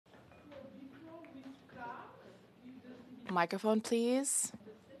Microphone, please.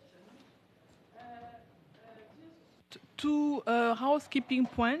 Two housekeeping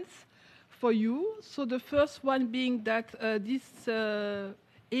points for you. So the first one being that this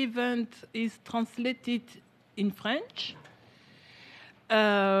event is translated in French.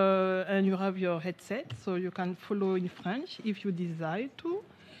 And you have your headset, so you can follow in French if you desire to.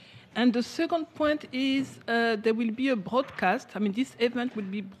 And the second point is there will be a broadcast. I mean, this event will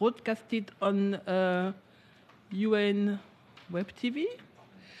be broadcasted on UN Web TV.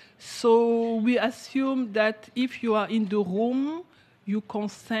 So we assume that if you are in the room, you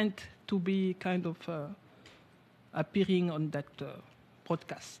consent to be kind of appearing on that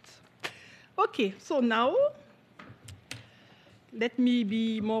broadcast. Okay, so now let me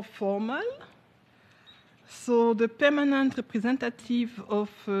be more formal. So the permanent representative of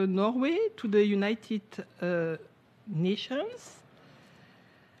Norway to the United Nations,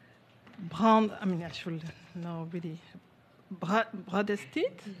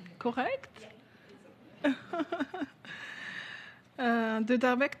 Bradestit, correct? The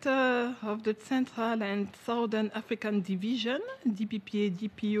director of the Central and Southern African Division,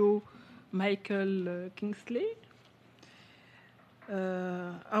 DPPA-DPO, Michael Kingsley.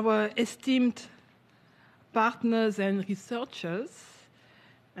 Our esteemed partners and researchers,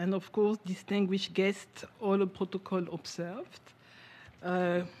 and of course, distinguished guests, all protocol observed.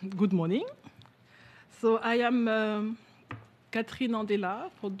 Good morning. So I am Catherine Andela.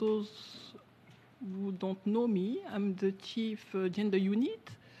 For those who don't know me, I'm the Chief Gender Unit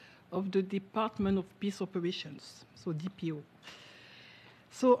of the Department of Peace Operations, so DPO.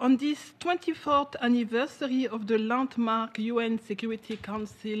 So on this 24th anniversary of the landmark UN Security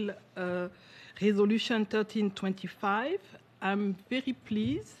Council Resolution 1325, I'm very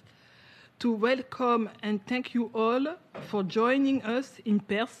pleased to welcome and thank you all for joining us in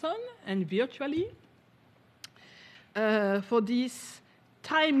person and virtually for this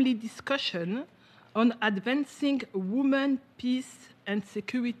timely discussion on advancing women, peace, and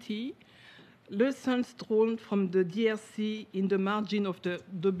security, lessons drawn from the DRC in the margin of the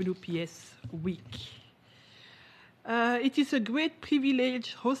WPS week. It is a great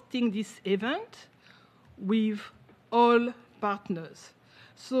privilege hosting this event with all partners.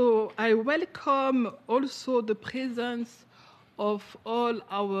 So I welcome also the presence of all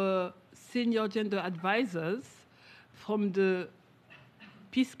our senior gender advisors from the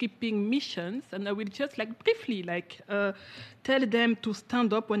peacekeeping missions, and I will just briefly tell them to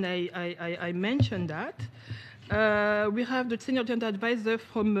stand up when I mention that. We have the senior gender advisor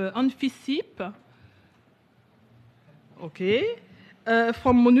from UNFICIP, okay,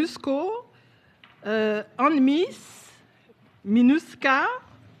 from MONUSCO, UNMISS, MINUSCA,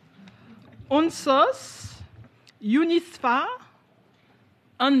 UNSOS, UNISFA,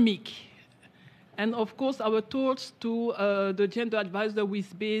 UNMIC. And of course, our thoughts to the gender advisor who is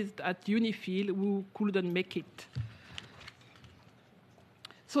based at UNIFIL, who couldn't make it.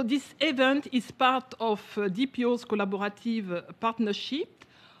 So this event is part of DPO's collaborative partnership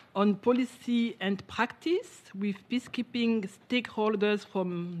on policy and practice with peacekeeping stakeholders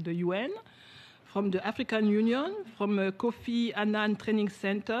from the UN, from the African Union, from Kofi Annan Training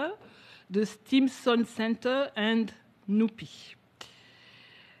Center, the Stimson Center, and NUPI.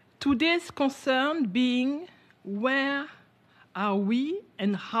 Today's concern being where are we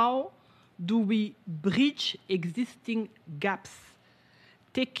and how do we bridge existing gaps,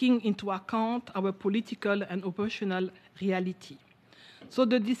 taking into account our political and operational reality. So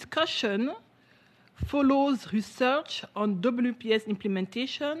the discussion follows research on WPS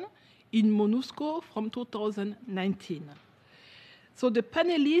implementation in MONUSCO from 2019. So the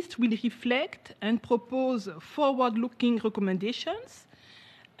panelists will reflect and propose forward-looking recommendations,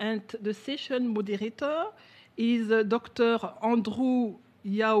 and the session moderator is Dr. Andrew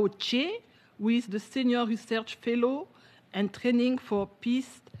Yao Che, who is the Senior Research Fellow and Training for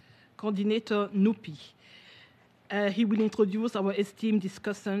Peace Coordinator NUPI. He will introduce our esteemed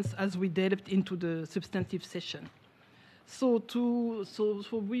discussants as we delved into the substantive session. So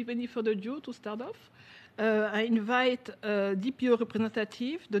with any further ado, to start off, I invite DPO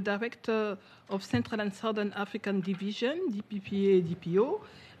representative, the Director of Central and Southern African Division, DPPA-DPO,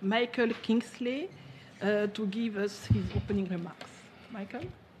 Michael Kingsley, to give us his opening remarks. Michael?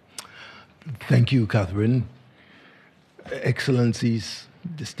 Thank you, Catherine. Excellencies,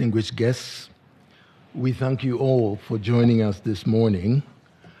 distinguished guests, we thank you all for joining us this morning.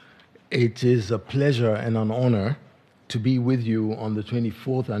 It is a pleasure and an honor to be with you on the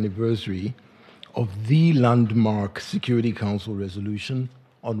 24th anniversary of the landmark Security Council resolution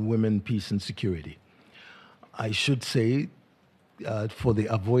on women, peace, and security. I should say for the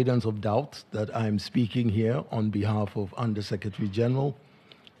avoidance of doubt, that I'm speaking here on behalf of Undersecretary General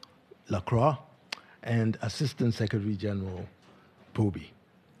Lacroix and Assistant Secretary General Poby.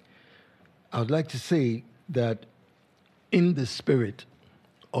 I would like to say that in the spirit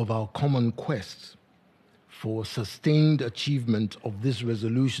of our common quest for sustained achievement of this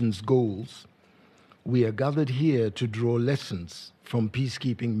resolution's goals, we are gathered here to draw lessons from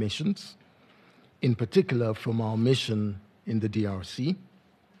peacekeeping missions, in particular from our mission in the DRC,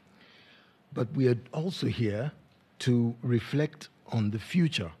 but we are also here to reflect on the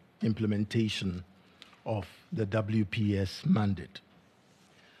future implementation of the WPS mandate.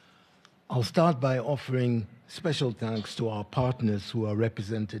 I'll start by offering special thanks to our partners who are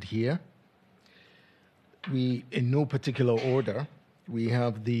represented here. We, in no particular order, we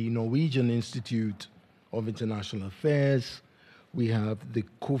have the Norwegian Institute of International Affairs, we have the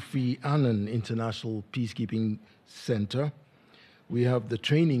Kofi Annan International Peacekeeping Center, we have the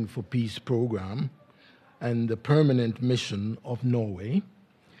Training for Peace program, and the Permanent Mission of Norway.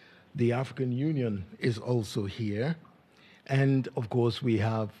 The African Union is also here, and of course we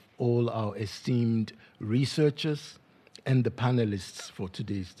have all our esteemed researchers and the panelists for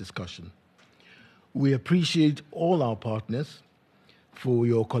today's discussion. We appreciate all our partners for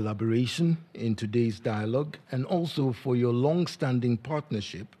your collaboration in today's dialogue and also for your long-standing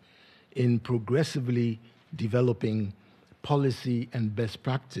partnership in progressively developing policy and best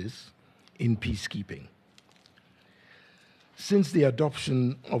practice in peacekeeping. Since the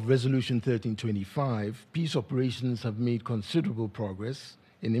adoption of Resolution 1325, peace operations have made considerable progress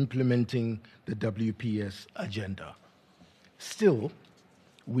in implementing the WPS agenda. Still,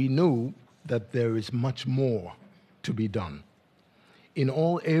 we know that there is much more to be done. In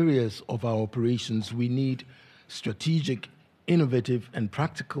all areas of our operations, we need strategic, innovative, and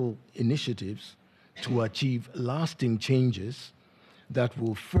practical initiatives to achieve lasting changes that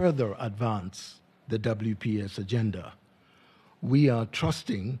will further advance the WPS agenda. We are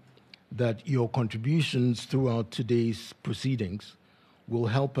trusting that your contributions throughout today's proceedings will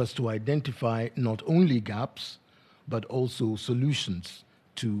help us to identify not only gaps, but also solutions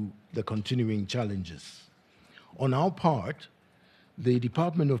to the continuing challenges. On our part, the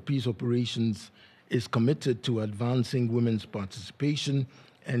Department of Peace Operations is committed to advancing women's participation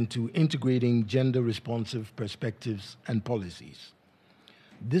and to integrating gender-responsive perspectives and policies.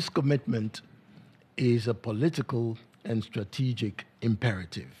 This commitment is a political and strategic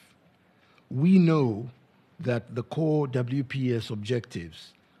imperative. We know that the core WPS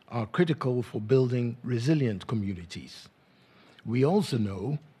objectives are critical for building resilient communities. We also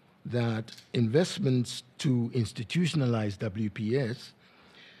know that investments to institutionalize WPS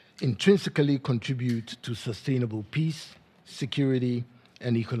intrinsically contribute to sustainable peace, security,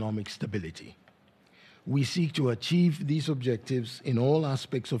 and economic stability. We seek to achieve these objectives in all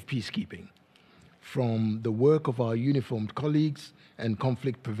aspects of peacekeeping, from the work of our uniformed colleagues and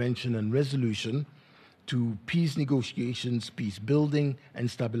conflict prevention and resolution to peace negotiations, peace building, and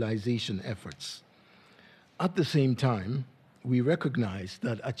stabilization efforts. At the same time, we recognize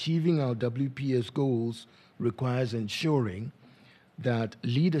that achieving our WPS goals requires ensuring that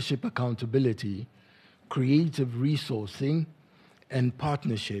leadership accountability, creative resourcing, and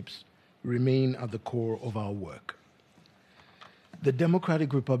partnerships remain at the core of our work. The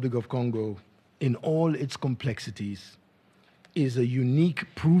Democratic Republic of Congo, in all its complexities, is a unique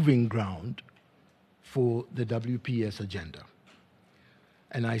proving ground for the WPS agenda.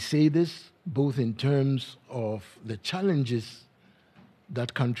 And I say this both in terms of the challenges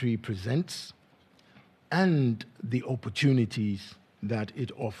that country presents and the opportunities that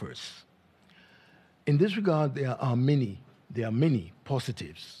it offers. In this regard, there are many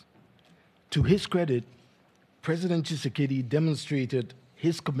positives. To his credit, President Tshisekedi demonstrated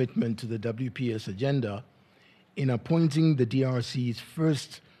his commitment to the WPS agenda in appointing the DRC's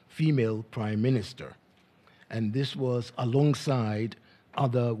first female prime minister, and this was alongside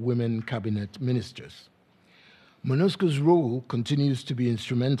other women cabinet ministers. MONUSCO's role continues to be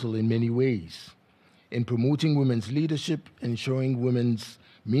instrumental in many ways in promoting women's leadership, ensuring women's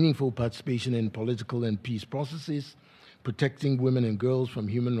meaningful participation in political and peace processes, protecting women and girls from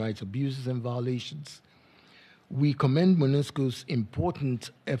human rights abuses and violations. We commend MONUSCO's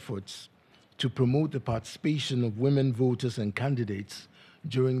important efforts to promote the participation of women voters and candidates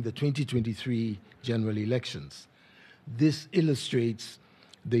during the 2023 general elections. This illustrates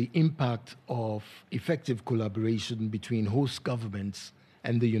the impact of effective collaboration between host governments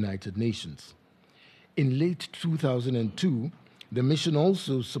and the United Nations. In late 2002, the mission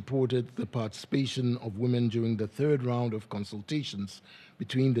also supported the participation of women during the third round of consultations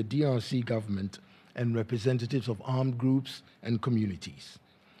between the DRC government and representatives of armed groups and communities.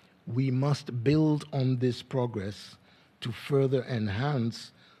 We must build on this progress to further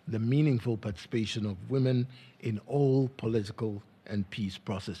enhance the meaningful participation of women in all political and peace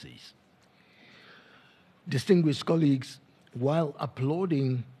processes. Distinguished colleagues, while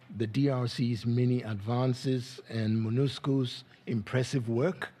applauding the DRC's many advances and MONUSCO's impressive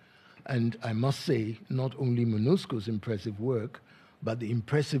work, and I must say, not only MONUSCO's impressive work, but the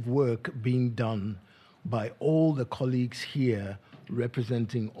impressive work being done by all the colleagues here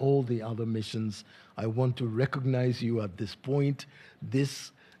representing all the other missions, I want to recognize you at this point.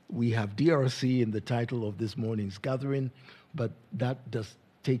 We have DRC in the title of this morning's gathering, but that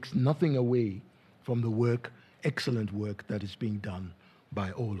takes nothing away from the work, excellent work that is being done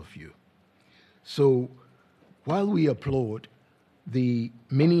by all of you. So while we applaud the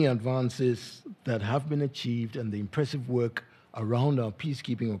many advances that have been achieved and the impressive work around our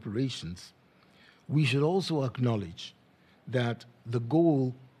peacekeeping operations, we should also acknowledge that the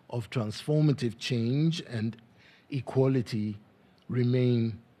goal of transformative change and equality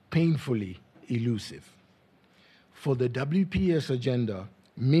remain painfully elusive. For the WPS agenda,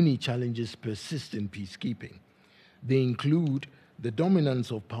 many challenges persist in peacekeeping. They include the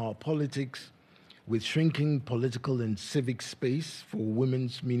dominance of power politics, with shrinking political and civic space for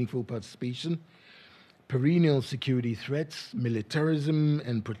women's meaningful participation, perennial security threats, militarism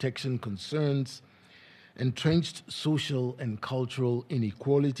and protection concerns, entrenched social and cultural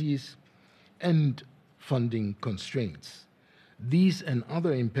inequalities, and funding constraints. These and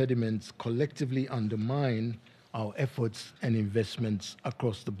other impediments collectively undermine our efforts and investments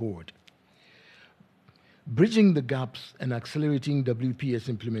across the board. Bridging the gaps and accelerating WPS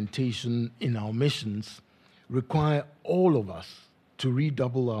implementation in our missions require all of us to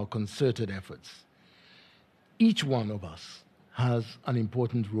redouble our concerted efforts. Each one of us has an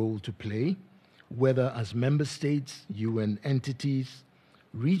important role to play, whether as member states, UN entities,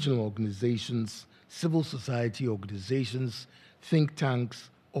 regional organizations, civil society organizations, think tanks,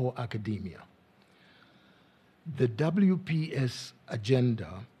 or academia. The WPS agenda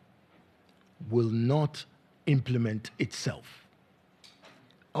will not implement itself.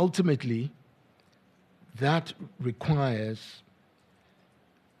 Ultimately, that requires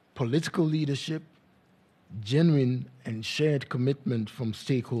political leadership, genuine and shared commitment from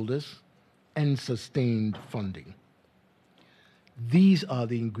stakeholders, and sustained funding. These are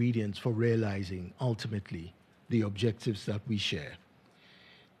the ingredients for realizing, ultimately, the objectives that we share.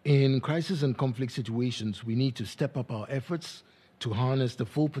 In crisis and conflict situations, we need to step up our efforts to harness the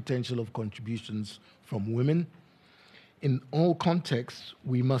full potential of contributions from women. In all contexts,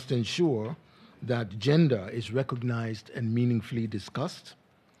 we must ensure that gender is recognized and meaningfully discussed,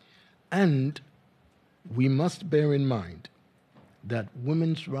 and we must bear in mind that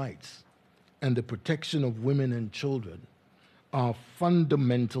women's rights and the protection of women and children are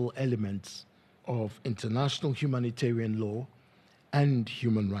fundamental elements of international humanitarian law and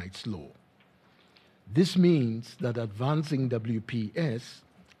human rights law. This means that advancing WPS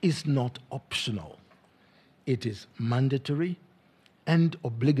is not optional. It is mandatory and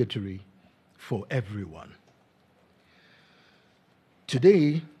obligatory for everyone.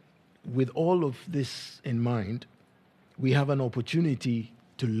 Today, with all of this in mind, we have an opportunity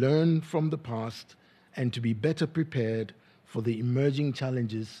to learn from the past and to be better prepared for the emerging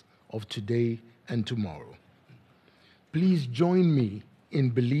challenges of today and tomorrow. Please join me in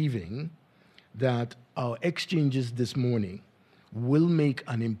believing that our exchanges this morning will make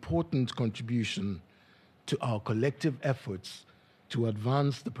an important contribution to our collective efforts to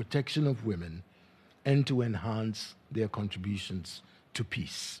advance the protection of women and to enhance their contributions to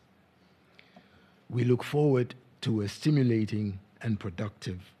peace. We look forward to a stimulating and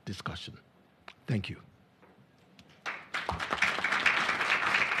productive discussion. Thank you.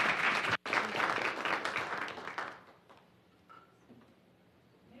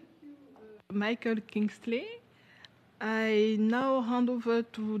 Michael Kingsley. I now hand over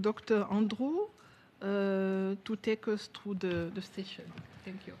to Dr. Andrew to take us through the session.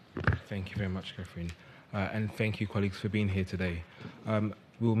 Thank you. Thank you very much, Catherine. And thank you, colleagues, for being here today.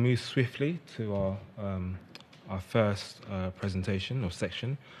 We'll move swiftly to our first presentation or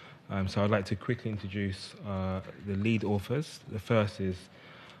section. So I'd like to quickly introduce the lead authors. The first is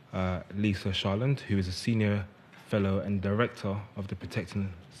Lisa Charland, who is a senior fellow and director of the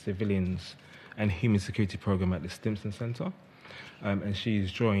Protecting Civilians and Human Security Program at the Stimson Center. And she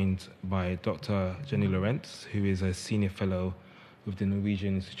is joined by Dr. Jenny Lorentz, who is a senior fellow with the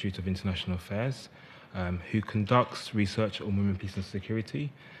Norwegian Institute of International Affairs, who conducts research on women, peace and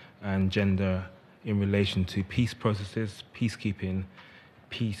security and gender in relation to peace processes, peacekeeping,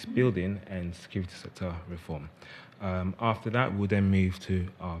 peace building and security sector reform. After that, we'll then move to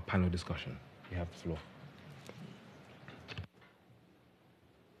our panel discussion. You have the floor.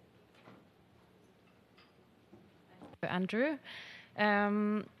 Andrew.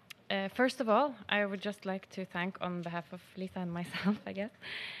 First of all, I would just like to thank, on behalf of Lisa and myself, I guess,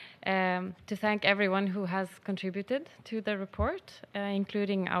 to thank everyone who has contributed to the report,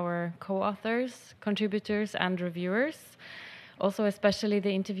 including our co-authors, contributors, and reviewers, also especially the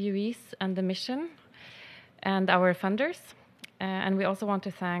interviewees and the mission, and our funders. And we also want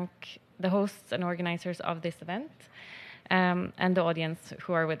to thank the hosts and organizers of this event, and the audience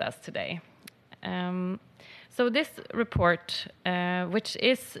who are with us today. So this report, which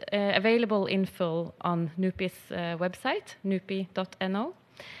is available in full on NUPI's website, nupi.no,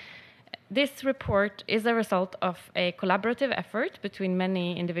 this report is a result of a collaborative effort between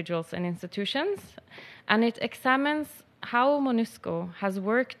many individuals and institutions, and it examines how MONUSCO has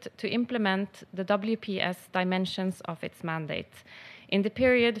worked to implement the WPS dimensions of its mandate in the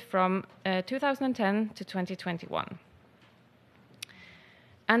period from 2010 to 2021.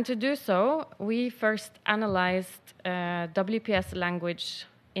 And to do so, we first analyzed WPS language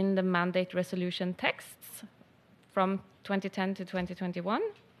in the mandate resolution texts from 2010 to 2021.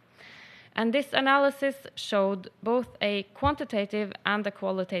 And this analysis showed both a quantitative and a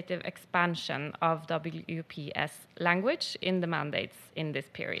qualitative expansion of WPS language in the mandates in this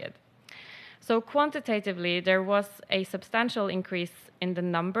period. So quantitatively, there was a substantial increase in the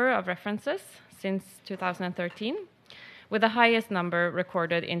number of references since 2013, with the highest number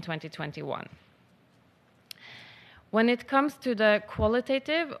recorded in 2021. When it comes to the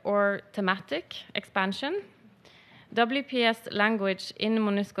qualitative or thematic expansion, WPS language in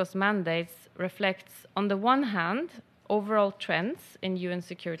MONUSCO's mandates reflects, on the one hand, overall trends in UN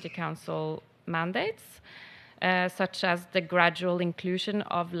Security Council mandates, such as the gradual inclusion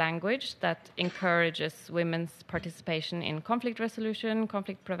of language that encourages women's participation in conflict resolution,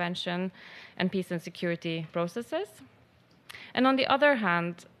 conflict prevention, and peace and security processes. And on the other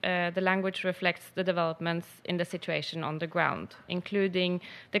hand, the language reflects the developments in the situation on the ground, including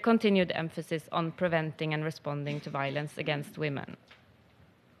the continued emphasis on preventing and responding to violence against women.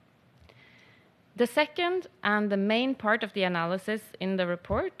 The second and the main part of the analysis in the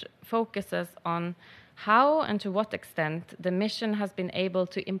report focuses on how and to what extent the mission has been able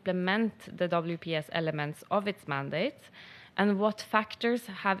to implement the WPS elements of its mandate, and what factors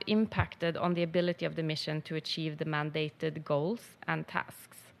have impacted on the ability of the mission to achieve the mandated goals and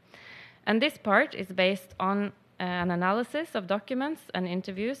tasks. And this part is based on an analysis of documents and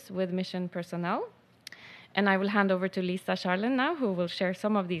interviews with mission personnel. And I will hand over to Lisa Charlin now, who will share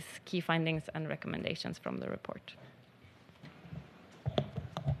some of these key findings and recommendations from the report.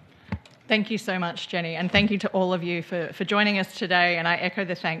 Thank you so much, Jenny, and thank you to all of you for joining us today. And I echo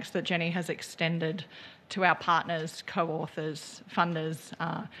the thanks that Jenny has extended to our partners, co-authors, funders,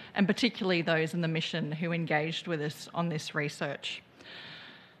 and particularly those in the mission who engaged with us on this research.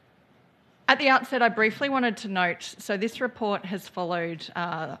 At the outset, I briefly wanted to note, so this report has followed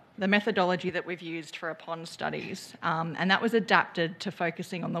the methodology that we've used for upon studies, and that was adapted to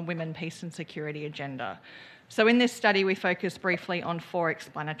focusing on the women, peace and security agenda. So in this study, we focused briefly on 4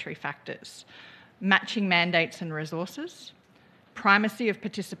 explanatory factors: matching mandates and resources, primacy of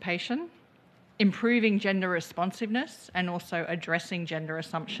participation, improving gender responsiveness and also addressing gender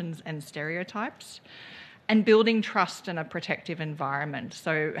assumptions and stereotypes, and building trust in a protective environment.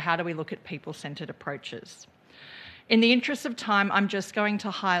 So how do we look at people-centred approaches? In the interest of time, I'm just going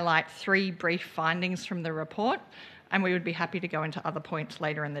to highlight 3 brief findings from the report, and we would be happy to go into other points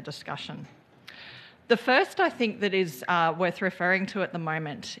later in the discussion. The first, I think, that is worth referring to at the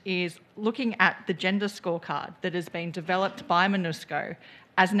moment is looking at the gender scorecard that has been developed by MONUSCO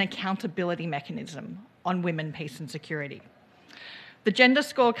as an accountability mechanism on women, peace and security. The gender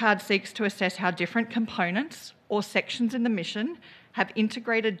scorecard seeks to assess how different components or sections in the mission have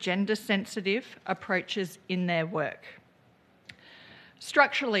integrated gender-sensitive approaches in their work.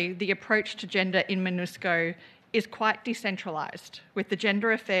 Structurally, the approach to gender in MONUSCO is quite decentralised, with the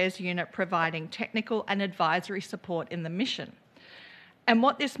Gender Affairs Unit providing technical and advisory support in the mission. And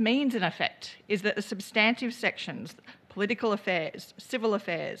what this means, in effect, is that the substantive sections, political affairs, civil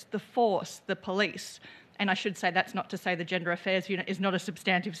affairs, the force, the police, and I should say that's not to say the Gender Affairs Unit is not a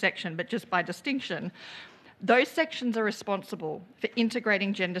substantive section, but just by distinction, those sections are responsible for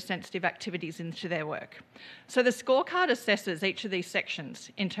integrating gender-sensitive activities into their work. So the scorecard assesses each of these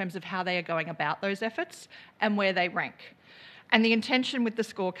sections in terms of how they are going about those efforts and where they rank. And the intention with the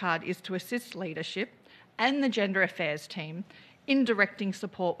scorecard is to assist leadership and the gender affairs team in directing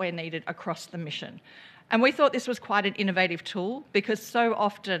support where needed across the mission. And we thought this was quite an innovative tool because so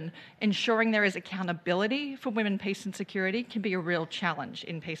often ensuring there is accountability for women, peace and security can be a real challenge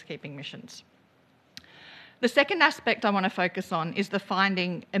in peacekeeping missions. The second aspect I want to focus on is the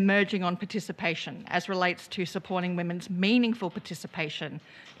finding emerging on participation as relates to supporting women's meaningful participation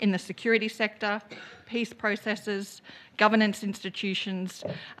in the security sector, peace processes, governance institutions,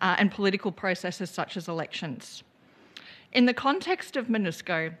 and political processes such as elections. In the context of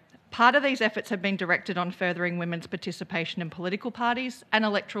MONUSCO, part of these efforts have been directed on furthering women's participation in political parties and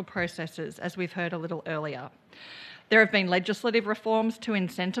electoral processes, as we've heard a little earlier. There have been legislative reforms to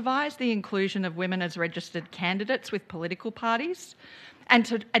incentivise the inclusion of women as registered candidates with political parties. And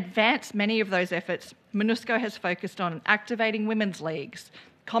to advance many of those efforts, MONUSCO has focused on activating women's leagues,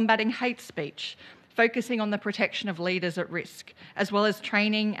 combating hate speech, focusing on the protection of leaders at risk, as well as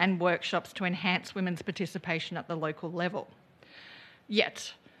training and workshops to enhance women's participation at the local level.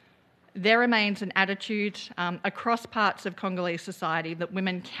 Yet, there remains an attitude across parts of Congolese society that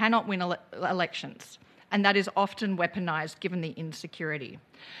women cannot win elections, and that is often weaponised given the insecurity.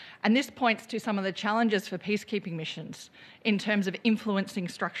 And this points to some of the challenges for peacekeeping missions in terms of influencing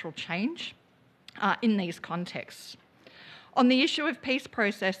structural change in these contexts. On the issue of peace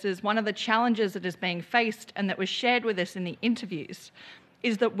processes, one of the challenges that is being faced and that was shared with us in the interviews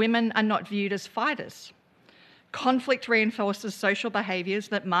is that women are not viewed as fighters. Conflict reinforces social behaviours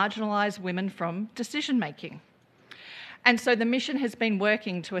that marginalise women from decision-making. And so the mission has been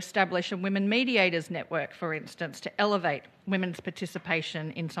working to establish a women mediators network, for instance, to elevate women's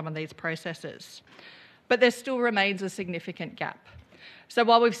participation in some of these processes. But there still remains a significant gap. So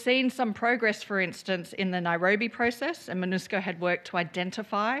while we've seen some progress, for instance, in the Nairobi process, and MONUSCO had worked to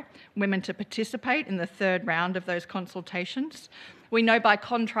identify women to participate in the third round of those consultations, we know by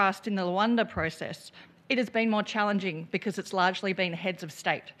contrast in the Luanda process, it has been more challenging because it's largely been heads of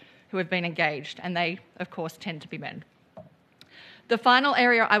state who have been engaged, and they, of course, tend to be men. The final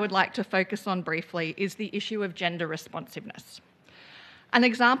area I would like to focus on briefly is the issue of gender responsiveness. An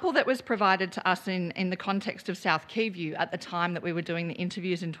example that was provided to us in the context of South Kivu at the time that we were doing the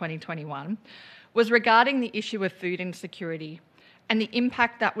interviews in 2021 was regarding the issue of food insecurity and the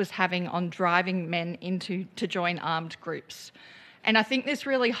impact that was having on driving men to join armed groups. And I think this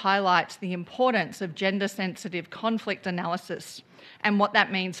really highlights the importance of gender-sensitive conflict analysis and what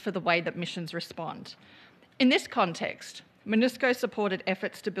that means for the way that missions respond. In this context, MONUSCO supported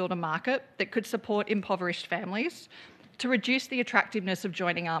efforts to build a market that could support impoverished families to reduce the attractiveness of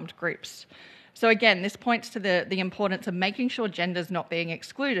joining armed groups. So again, this points to the importance of making sure gender is not being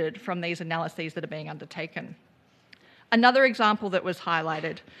excluded from these analyses that are being undertaken. Another example that was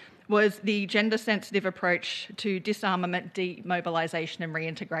highlighted was the gender-sensitive approach to disarmament, demobilisation and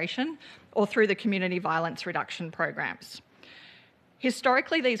reintegration, or through the community violence reduction programs.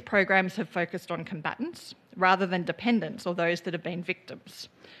 Historically, these programs have focused on combatants rather than dependents or those that have been victims.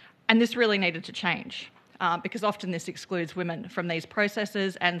 And this really needed to change because often this excludes women from these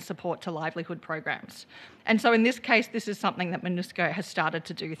processes and support to livelihood programs. And so in this case, this is something that MONUSCO has started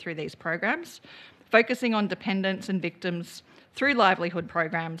to do through these programs, focusing on dependents and victims through livelihood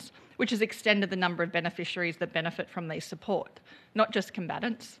programs, which has extended the number of beneficiaries that benefit from these support, not just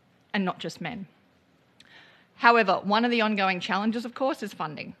combatants and not just men. However, one of the ongoing challenges, of course, is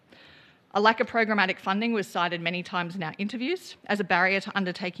funding. A lack of programmatic funding was cited many times in our interviews as a barrier to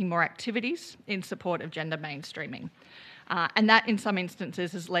undertaking more activities in support of gender mainstreaming. And that, in some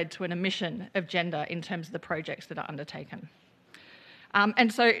instances, has led to an omission of gender in terms of the projects that are undertaken.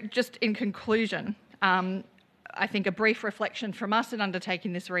 And so, just in conclusion, I think a brief reflection from us in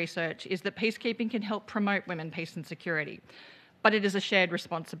undertaking this research is that peacekeeping can help promote women, peace and security, but it is a shared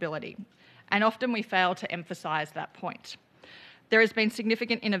responsibility. And often we fail to emphasise that point. There has been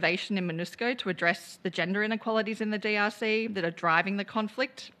significant innovation in MONUSCO to address the gender inequalities in the DRC that are driving the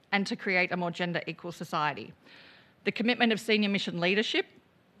conflict and to create a more gender equal society. The commitment of senior mission leadership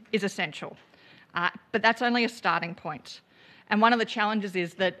is essential, but that's only a starting point. And one of the challenges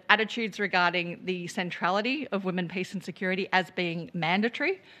is that attitudes regarding the centrality of women, peace and security as being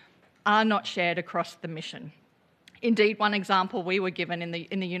mandatory are not shared across the mission. Indeed, one example we were given in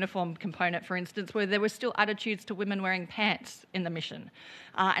the uniform component, for instance, where there were still attitudes to women wearing pants in the mission.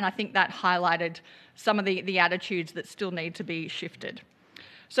 And I think that highlighted some of the attitudes that still need to be shifted.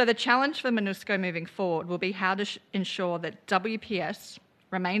 So the challenge for MONUSCO moving forward will be how to ensure that WPS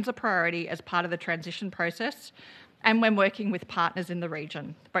remains a priority as part of the transition process and when working with partners in the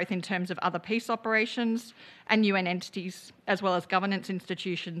region, both in terms of other peace operations and UN entities, as well as governance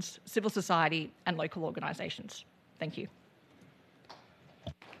institutions, civil society and local organisations. Thank you.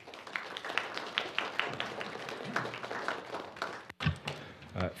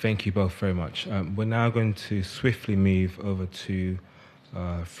 Thank you both very much. We're now going to swiftly move over to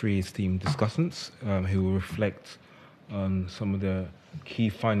three esteemed discussants who will reflect on some of the key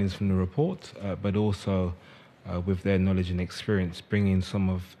findings from the report, but also with their knowledge and experience, bringing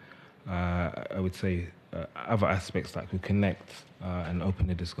some of, I would say, other aspects that could connect and open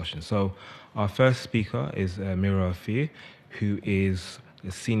the discussion. So our first speaker is Mira Afir, who is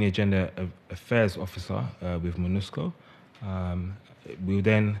the Senior Gender Affairs Officer with MONUSCO. We'll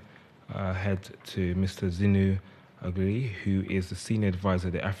then head to Mr. Zinu Agli, who is the Senior Advisor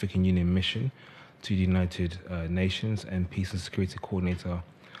of the African Union Mission to the United Nations and Peace and Security Coordinator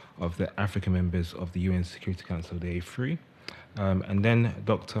of the African members of the UN Security Council, the A3. And then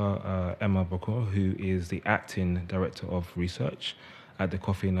Dr. Emma Boko, who is the Acting Director of Research at the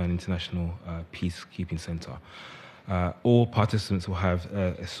Kofi Annan International Peacekeeping Center. All participants will have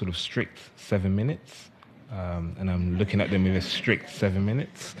a sort of strict 7 minutes, and I'm looking at them with a strict 7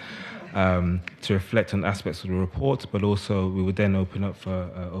 minutes to reflect on aspects of the report, but also we will then open up for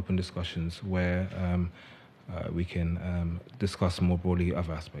open discussions where we can discuss more broadly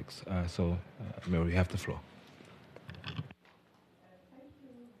other aspects. So, Mary, you have the floor.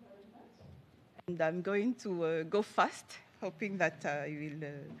 And I'm going to go fast, hoping that I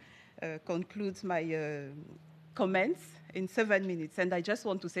will conclude my comments in 7 minutes. And I just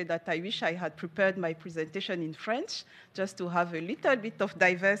want to say that I wish I had prepared my presentation in French, just to have a little bit of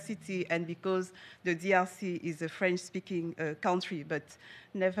diversity, and because the DRC is a French-speaking country, but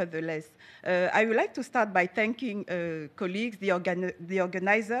nevertheless. I would like to start by thanking colleagues, the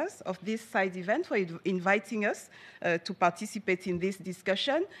organizers of this side event, for inviting us to participate in this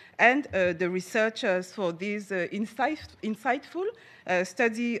discussion, and the researchers for this insightful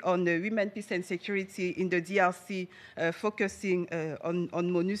study on women, peace and security in the DRC, focusing on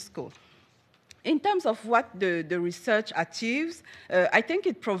MONUSCO. In terms of what the research achieves, I think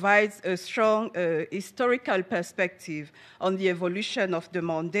it provides a strong historical perspective on the evolution of the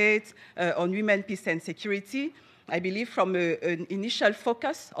mandate on women, peace and security. I believe from an initial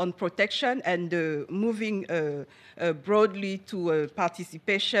focus on protection and moving broadly to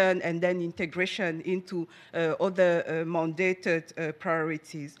participation and then integration into other mandated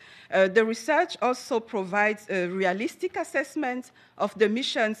priorities. The research also provides a realistic assessment of the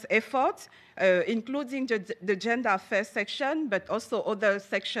mission's efforts, including the gender affairs section, but also other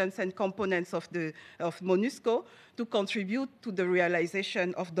sections and components of MONUSCO to contribute to the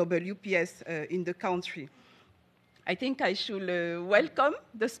realization of WPS in the country. I think I should welcome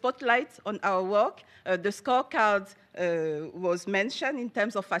the spotlight on our work. The scorecard was mentioned in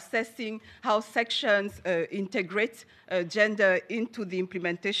terms of assessing how sections integrate gender into the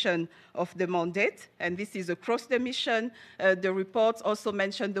implementation of the mandate, and this is across the mission. The report also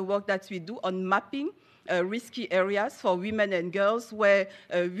mentioned the work that we do on mapping risky areas for women and girls, where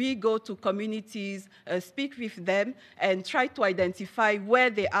we go to communities, speak with them, and try to identify where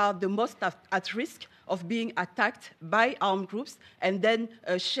they are the most at risk of being attacked by armed groups, and then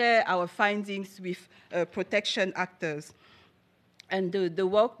share our findings with protection actors. And the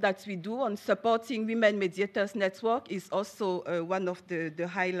work that we do on supporting Women Mediators Network is also one of the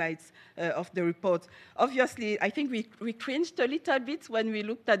highlights of the report. Obviously, I think we cringed a little bit when we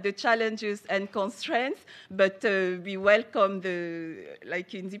looked at the challenges and constraints, but we welcome the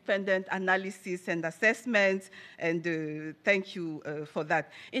independent analysis and assessment, and thank you for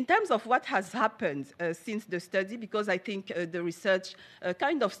that. In terms of what has happened since the study, because I think the research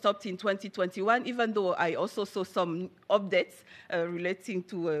kind of stopped in 2021, even though I also saw some updates relating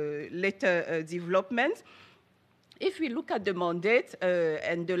to later developments. If we look at the mandate,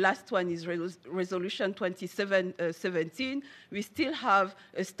 and the last one is Resolution 2717, we still have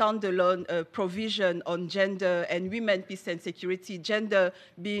a standalone provision on gender and women, peace and security, gender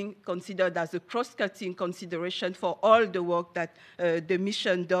being considered as a cross-cutting consideration for all the work that the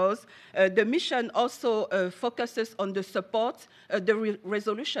mission does. The mission also focuses on the support, the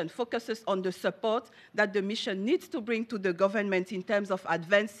resolution focuses on the support that the mission needs to bring to the government in terms of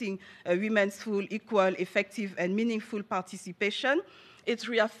advancing women's full, equal, effective, and meaningful participation. It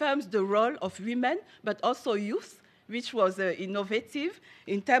reaffirms the role of women, but also youth, which was innovative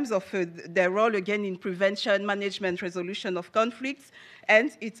in terms of their role, again, in prevention, management, resolution of conflicts.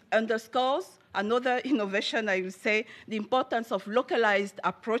 And it underscores another innovation, I will say, the importance of localized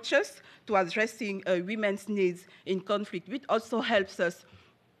approaches to addressing women's needs in conflict, which also helps us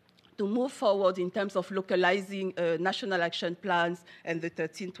to move forward in terms of localizing national action plans and the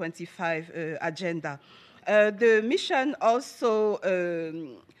 1325 agenda. The mission also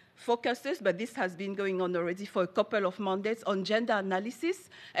focuses, but this has been going on already for a couple of mandates, on gender analysis,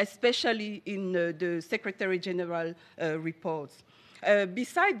 especially in the Secretary General reports.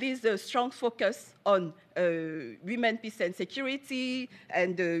 Besides this strong focus on women, peace and security,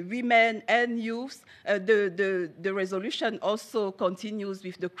 and women and youth, the resolution also continues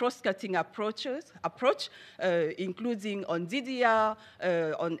with the cross-cutting approach, including on DDR,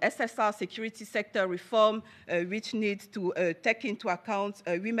 on SSR, security sector reform, which needs to take into account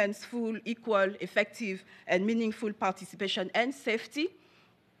women's full, equal, effective, and meaningful participation and safety.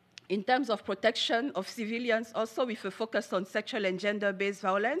 In terms of protection of civilians, also with a focus on sexual and gender-based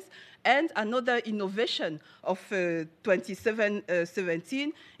violence. And another innovation of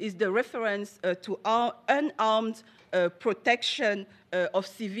 2017 is the reference to our unarmed protection of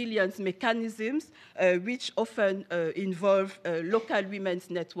civilians mechanisms, which often involve local women's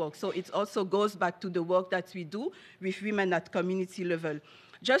networks. So it also goes back to the work that we do with women at community level.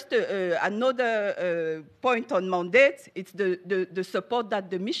 Just another point on mandate, it's the support that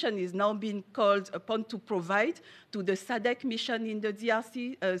the mission is now being called upon to provide to the SADC mission in the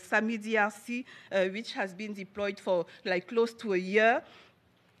DRC, SAMI DRC, which has been deployed for like close to a year.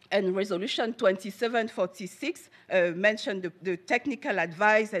 And Resolution 2746 mentioned the technical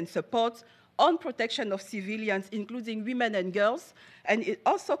advice and support on protection of civilians, including women and girls. And it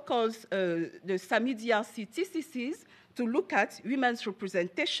also calls the SAMI DRC TCCs to look at women's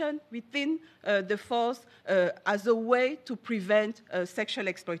representation within the force as a way to prevent sexual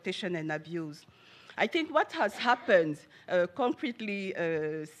exploitation and abuse. I think what has happened concretely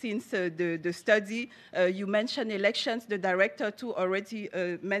since the study, you mentioned elections, the director too already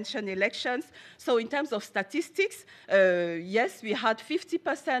mentioned elections. So in terms of statistics, yes, we had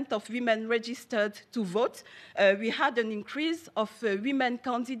 50% of women registered to vote. We had an increase of women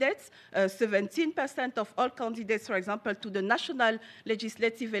candidates, 17% of all candidates, for example, to the national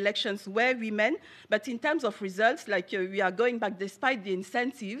legislative elections were women. But in terms of results, like we are going back, despite the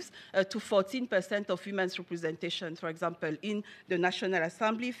incentives, to 14% of women's representation, for example, in the National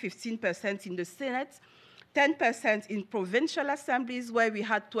Assembly, 15% in the Senate, 10% in provincial assemblies, where we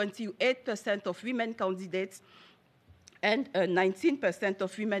had 28% of women candidates, and 19%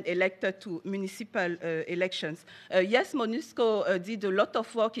 of women elected to municipal elections. Yes, MONUSCO did a lot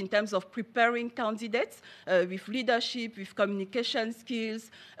of work in terms of preparing candidates with leadership, with communication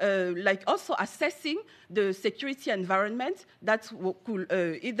skills, like also assessing the security environment that could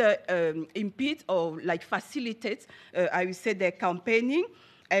either impede or like facilitate, I would say, their campaigning.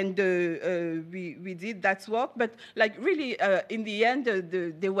 And we did that work, but like really, in the end,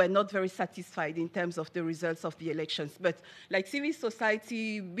 they were not very satisfied in terms of the results of the elections. But like civil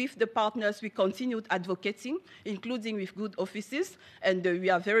society, with the partners, we continued advocating, including with good offices, and we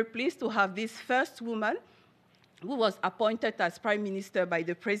are very pleased to have this first woman who was appointed as prime minister by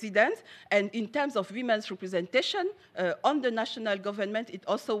the president. And in terms of women's representation on the national government, it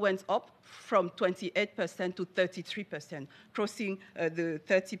also went up from 28% to 33%, crossing the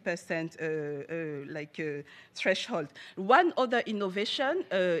 30% threshold. One innovation innovation,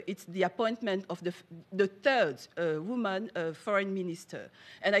 it's the appointment of the third woman foreign minister.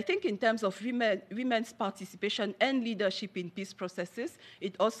 And I think in terms of women's participation and leadership in peace processes,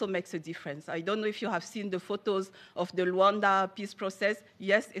 it also makes a difference. I don't know if you have seen the photos of the Luanda peace process.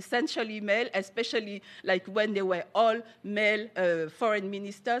 Yes, essentially male, especially like when they were all male foreign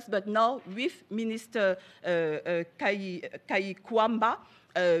ministers, but now with Minister Kai Kwamba,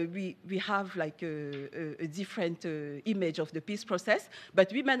 we have like a different image of the peace process,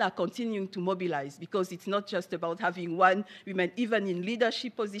 but women are continuing to mobilize because it's not just about having one woman, even in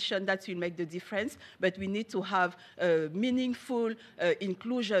leadership position, that will make the difference, but we need to have meaningful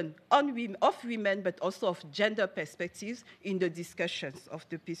inclusion of women, but also of gender perspectives in the discussions of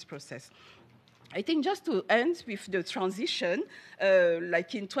the peace process. I think just to end with the transition,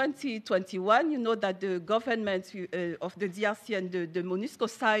 like in 2021, you know that the government of the DRC and the MONUSCO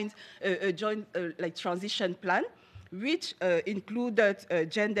signed a joint like transition plan, which included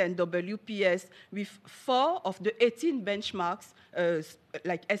gender and WPS with 4 of the 18 benchmarks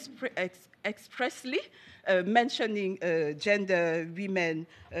like expressly mentioning gender, women,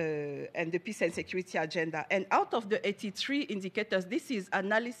 and the peace and security agenda. And out of the 83 indicators, this is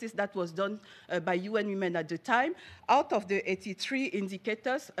analysis that was done by UN Women at the time. Out of the 83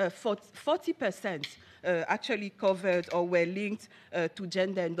 indicators, 40% actually covered or were linked to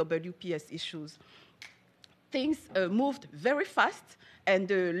gender and WPS issues. Things moved very fast, and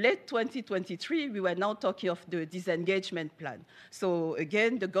late 2023, we were now talking of the disengagement plan. So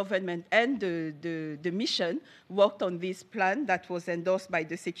again, the government and the mission worked on this plan that was endorsed by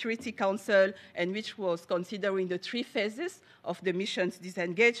the Security Council and which was considering the 3 phases of the mission's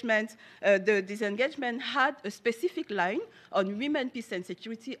disengagement. The disengagement had a specific line on women, peace and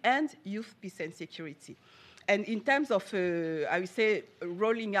security, and youth, peace and security. And in terms of, I would say,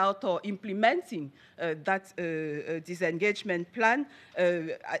 rolling out or implementing that disengagement plan,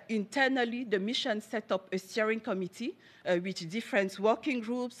 internally, the mission set up a steering committee with different working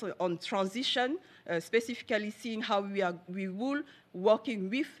groups on transition, specifically seeing how we will working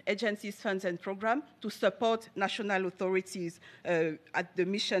with agencies, funds, and programs to support national authorities at the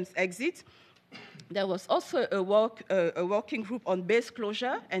mission's exit. There was also a working group on base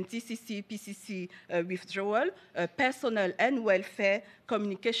closure and TCC, PCC withdrawal, personnel and welfare,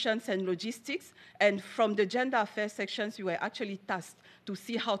 communications and logistics. And from the gender affairs sections, we were actually tasked to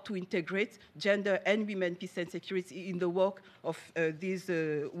see how to integrate gender and women, peace and security in the work of these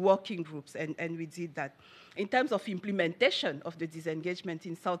working groups, and we did that. In terms of implementation of the disengagement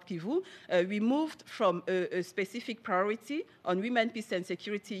in South Kivu, we moved from a specific priority on women, peace and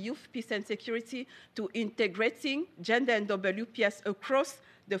security, youth, peace and security, to integrating gender and WPS across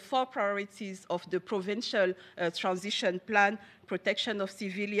the 4 priorities of the provincial transition plan: protection of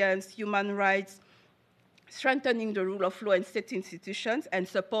civilians, human rights, strengthening the rule of law and state institutions, and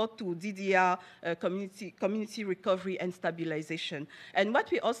support to DDR, community recovery and stabilization. And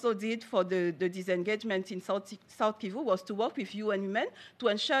what we also did for the disengagement in South Kivu was to work with UN Women to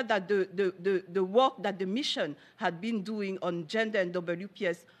ensure that the work that the mission had been doing on gender and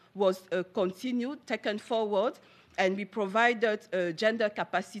WPS was continued, taken forward, and we provided gender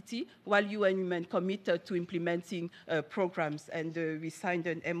capacity while UN Women committed to implementing programs, and we signed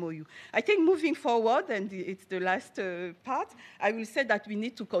an MOU. I think moving forward, and it's the last part, I will say that we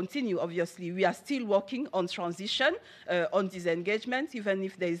need to continue, obviously. We are still working on transition, on disengagement, even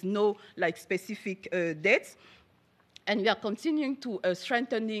if there is no specific dates. And we are continuing to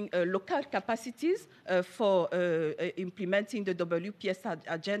strengthening local capacities for implementing the WPS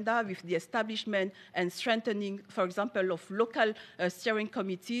agenda with the establishment and strengthening, for example, of local steering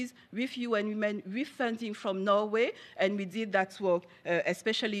committees with UN Women, with funding from Norway, and we did that work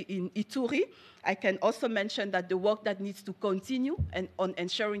especially in Ituri. I can also mention that the work that needs to continue and on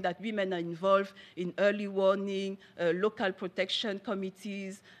ensuring that women are involved in early warning, local protection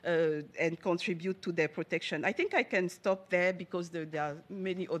committees, and contribute to their protection. I think I can stop there because there are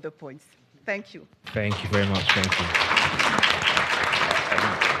many other points. Thank you. Thank you very much. Thank you.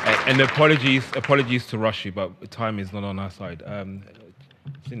 And apologies to rush you, but time is not on our side.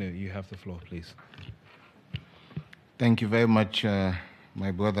 Zinu, you have the floor, please. Thank you very much,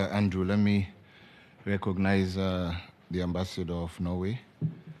 my brother Andrew. Let me recognize the ambassador of Norway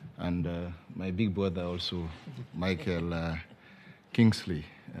and my big brother also, Michael Kingsley,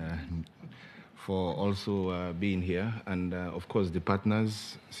 for also being here. And of course the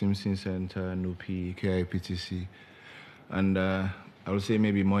partners, Simpson Center, NUPI, KIPTC, and I would say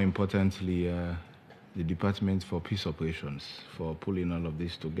maybe more importantly, the Department for Peace Operations for pulling all of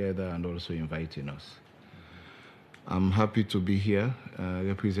this together and also inviting us. I'm happy to be here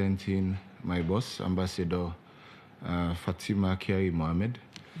representing my boss, Ambassador Fatima Kiari Mohamed.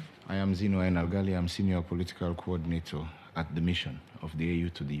 I am Zino Algali. I'm Senior Political Coordinator at the mission of the AU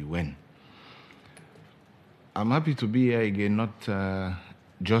to the UN. I'm happy to be here again, not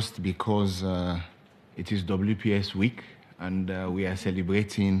just because it is WPS week and we are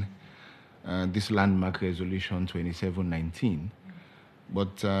celebrating this landmark resolution 2719,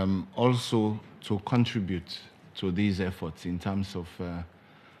 but also to contribute to these efforts in terms of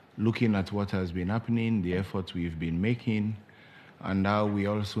looking at what has been happening, the efforts we've been making, and how we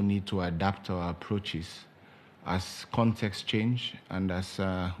also need to adapt our approaches as context change and as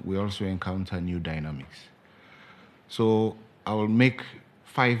we also encounter new dynamics. So I will make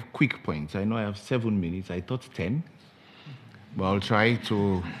 5 quick points. I know I have 7 minutes. I thought 10, but I'll try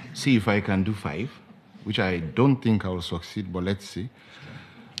to see if I can do 5, which I don't think I'll succeed, but let's see.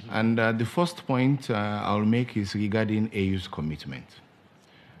 And the first point I'll make is regarding AU's commitment.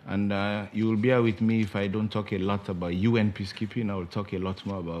 And you will bear with me if I don't talk a lot about UN peacekeeping. I will talk a lot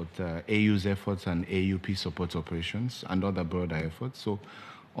more about AU's efforts and AU peace support operations and other broader efforts. So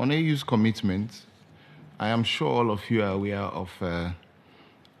on AU's commitment, I am sure all of you are aware of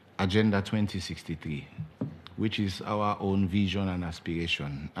Agenda 2063, which is our own vision and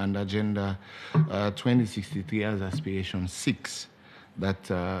aspiration. And Agenda 2063 has aspiration 6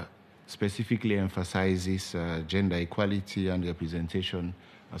 that specifically emphasizes gender equality and representation,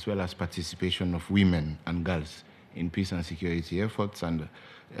 as well as participation of women and girls in peace and security efforts and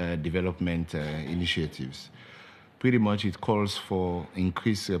development initiatives. Pretty much it calls for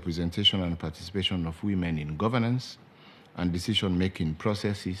increased representation and participation of women in governance and decision-making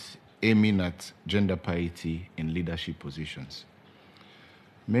processes, aiming at gender parity in leadership positions.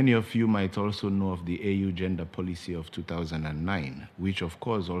 Many of you might also know of the AU Gender Policy of 2009, which of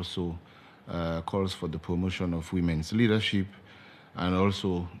course also calls for the promotion of women's leadership, and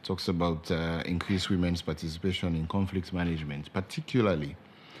also talks about increased women's participation in conflict management, particularly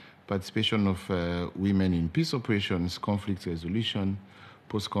participation of women in peace operations, conflict resolution,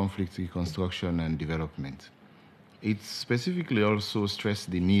 post-conflict reconstruction and development. It specifically also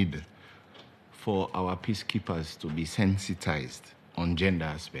stressed the need for our peacekeepers to be sensitized on gender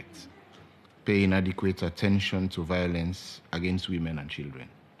aspects, paying adequate attention to violence against women and children.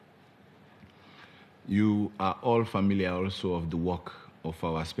 You are all familiar also of the work of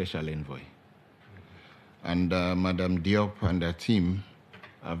our special envoy. And Madam Diop and her team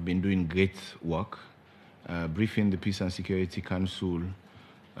have been doing great work, briefing the Peace and Security Council,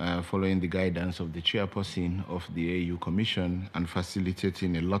 following the guidance of the chairperson of the AU Commission, and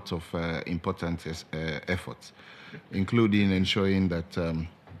facilitating a lot of important efforts, including ensuring that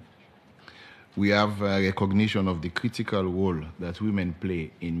we have recognition of the critical role that women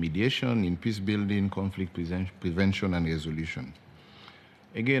play in mediation, in peace building, conflict prevention, and resolution.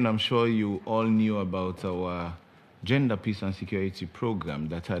 Again, I'm sure you all knew about our Gender, Peace and Security program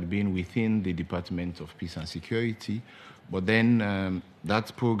that had been within the Department of Peace and Security, but then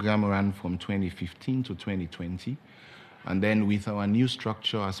that program ran from 2015 to 2020. And then with our new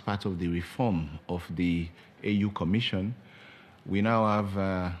structure as part of the reform of the AU Commission, we now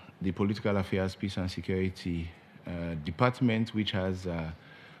have the Political Affairs, Peace and Security Department, which has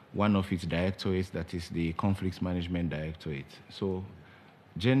one of its directorates, that is the Conflicts Management Directorate. So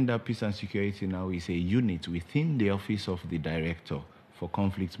Gender, Peace and Security now is a unit within the Office of the Director for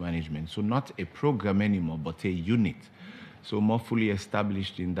Conflict Management. So not a program anymore, but a unit. So more fully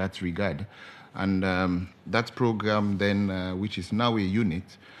established in that regard. And that program then, which is now a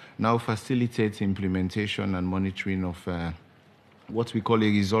unit, now facilitates implementation and monitoring of what we call a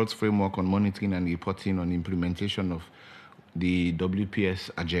results framework on monitoring and reporting on implementation of the WPS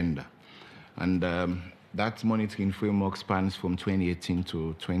agenda. And that monitoring framework spans from 2018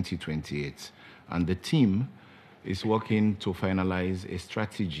 to 2028. And the team is working to finalize a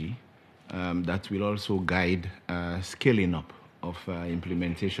strategy that will also guide scaling up of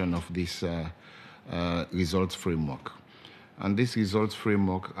implementation of this results framework. And this results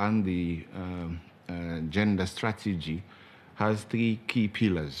framework and the gender strategy has three key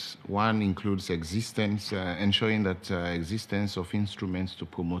pillars. One includes existence, ensuring that existence of instruments to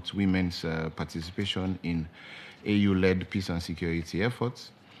promote women's participation in AU-led peace and security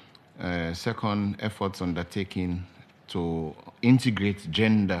efforts. Second, efforts undertaken to integrate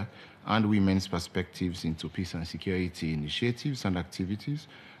gender and women's perspectives into peace and security initiatives and activities.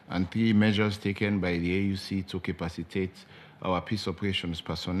 And three, measures taken by the AUC to capacitate our peace operations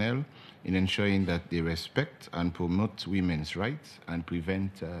personnel in ensuring that they respect and promote women's rights and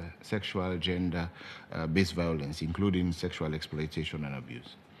prevent sexual, gender-based violence, including sexual exploitation and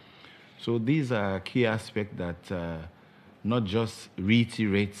abuse. So these are key aspects that not just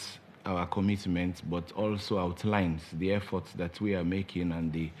reiterates our commitment, but also outlines the efforts that we are making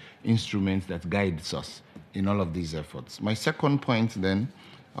and the instruments that guides us in all of these efforts. My second point then,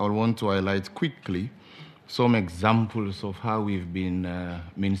 I will want to highlight quickly some examples of how we've been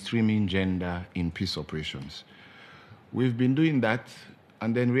mainstreaming gender in peace operations. We've been doing that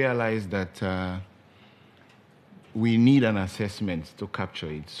and then realized that we need an assessment to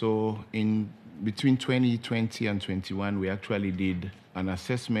capture it. So in between 2020 and 21, we actually did an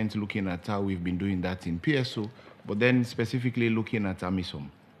assessment looking at how we've been doing that in PSO, but then specifically looking at AMISOM.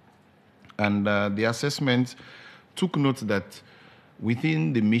 And the assessment took note that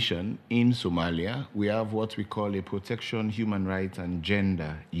within the mission in Somalia, we have what we call a protection, human rights, and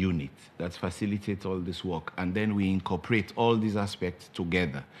gender unit that facilitates all this work. And then we incorporate all these aspects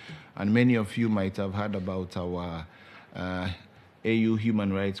together. And many of you might have heard about our AU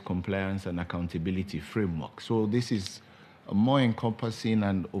Human Rights Compliance and Accountability Framework. So this is a more encompassing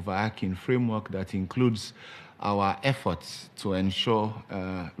and overarching framework that includes our efforts to ensure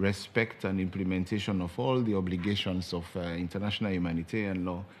respect and implementation of all the obligations of international humanitarian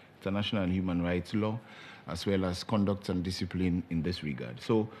law, international and human rights law, as well as conduct and discipline in this regard.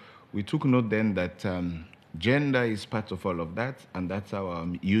 So we took note then that gender is part of all of that, and that's how our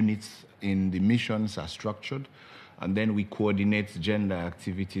units in the missions are structured. And then we coordinate gender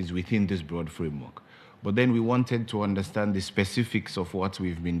activities within this broad framework. But then we wanted to understand the specifics of what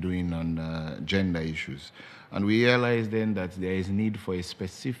we've been doing on gender issues. And we realized then that there is need for a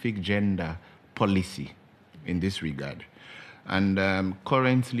specific gender policy in this regard. And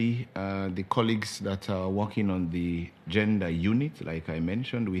currently, the colleagues that are working on the gender unit, like I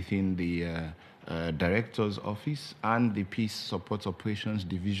mentioned, within the Director's Office and the Peace Support Operations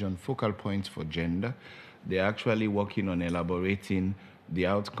Division focal points for gender, they're actually working on elaborating the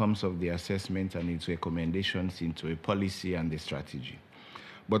outcomes of the assessment and its recommendations into a policy and a strategy.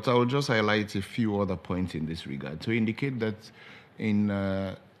 But I will just highlight a few other points in this regard to indicate that in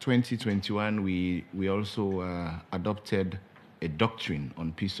 2021, we also adopted a doctrine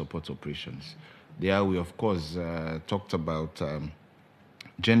on peace support operations. There we, of course, talked about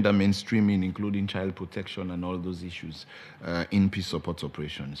gender mainstreaming, including child protection and all those issues in peace support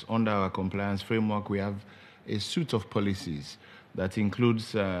operations. Under our compliance framework, we have a suite of policies that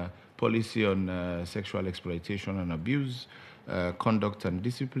includes policy on sexual exploitation and abuse, conduct and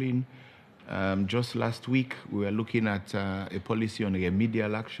discipline. Just last week, we were looking at a policy on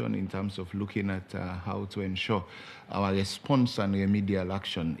remedial action in terms of looking at how to ensure our response and remedial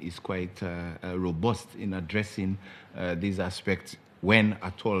action is quite robust in addressing these aspects when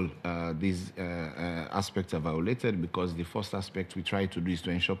at all these aspects are violated, because the first aspect we try to do is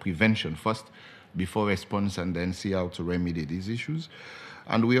to ensure prevention first before response and then see how to remedy these issues.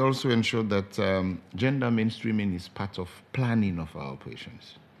 And we also ensure that gender mainstreaming is part of planning of our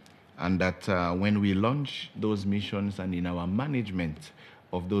operations. And that when we launch those missions and in our management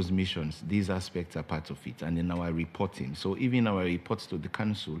of those missions, these aspects are part of it, and in our reporting. So even our reports to the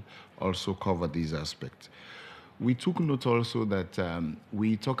Council also cover these aspects. We took note also that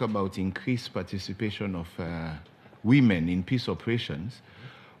we talk about increased participation of women in peace operations.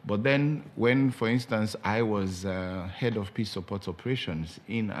 But then when, for instance, I was head of peace support operations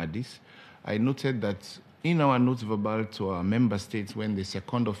in Addis, I noted that in our notes verbal to our member states, when they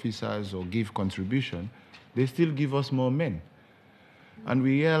second officers or give contribution, they still give us more men. And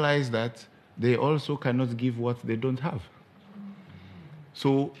we realized that they also cannot give what they don't have.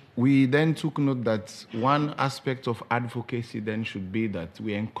 So we then took note that one aspect of advocacy then should be that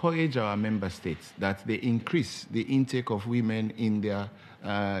we encourage our member states that they increase the intake of women in their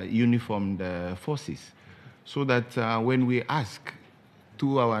uniformed forces, so that when we ask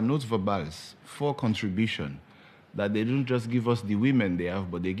to our notes verbals for contribution, that they don't just give us the women they have,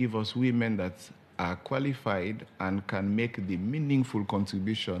 but they give us women that are qualified and can make the meaningful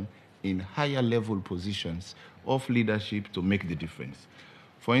contribution in higher level positions of leadership to make the difference.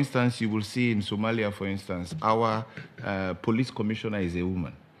 For instance, you will see in Somalia, for instance, our police commissioner is a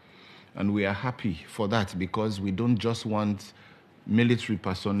woman. And we are happy for that, because we don't just want military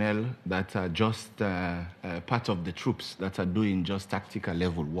personnel that are just part of the troops that are doing just tactical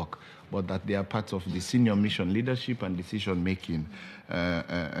level work, but that they are part of the senior mission leadership and decision-making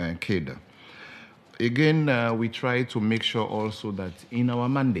cadre. Again, we try to make sure also that in our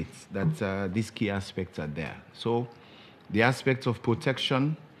mandates that these key aspects are there. So the aspect of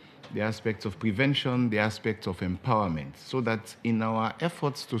protection, the aspect of prevention, the aspect of empowerment, so that in our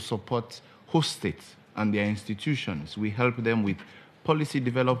efforts to support host states and their institutions, we help them with policy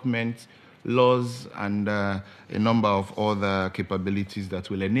development, laws, and a number of other capabilities that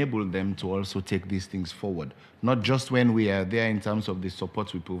will enable them to also take these things forward. Not just when we are there in terms of the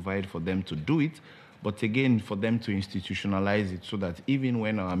support we provide for them to do it, but again, for them to institutionalize it so that even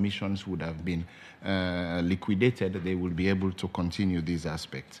when our missions would have been liquidated, they will be able to continue these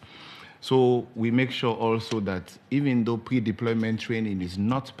aspects. So we make sure also that even though pre-deployment training is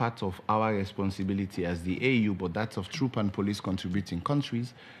not part of our responsibility as the AU, but that of troop and police contributing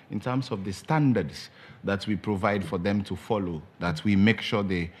countries, in terms of the standards that we provide for them to follow, that we make sure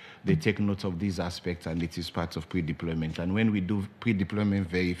they take note of these aspects and it is part of pre-deployment. And when we do pre-deployment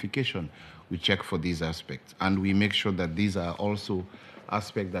verification, we check for these aspects. And we make sure that these are also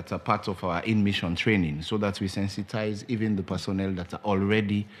aspects that are part of our in-mission training, so that we sensitize even the personnel that are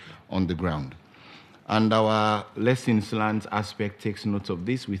already on the ground. And our lessons learned aspect takes note of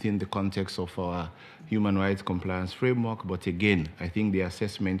this within the context of our human rights compliance framework. But again, I think the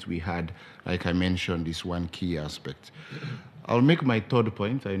assessment we had, like I mentioned, is one key aspect. I'll make my third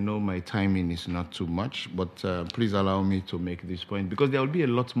point. I know my timing is not too much, but please allow me to make this point, because there will be a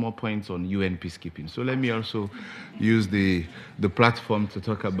lot more points on UN peacekeeping. So let me also use the platform to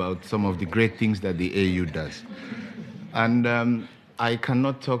talk about some of the great things that the AU does. And I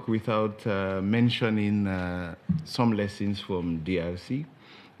cannot talk without mentioning some lessons from DRC.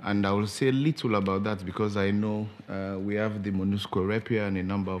 And I will say little about that because I know we have the MONUSCO rep here and a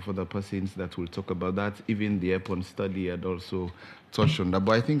number of other persons that will talk about that. Even the EPON study had also touched on that.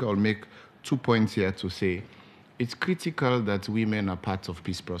 But I think I'll make 2 points here to say it's critical that women are part of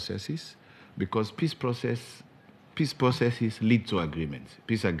peace processes, because peace processes lead to agreements,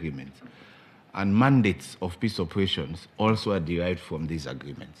 peace agreements. And mandates of peace operations also are derived from these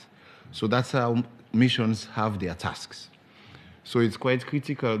agreements. So that's how missions have their tasks. So it's quite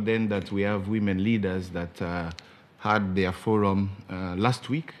critical then that we have women leaders that had their forum last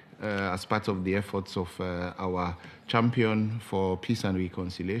week as part of the efforts of our champion for peace and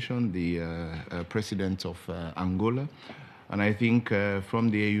reconciliation, the president of Angola. And I think from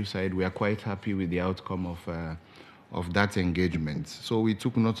the AU side, we are quite happy with the outcome of that engagement. So we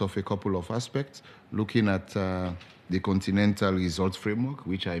took note of a couple of aspects, looking at the continental results framework,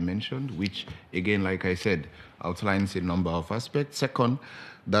 which I mentioned, which, again, like I said, outlines a number of aspects. Second,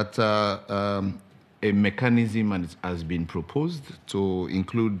 that a mechanism has been proposed to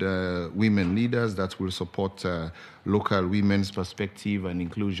include women leaders that will support local women's perspective and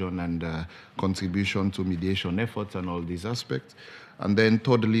inclusion and contribution to mediation efforts and all these aspects. And then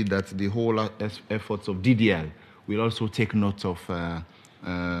thirdly, that the whole efforts of DDL will also take note of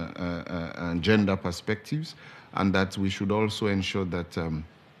gender perspectives, and that we should also ensure that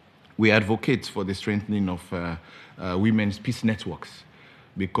we advocate for the strengthening of women's peace networks,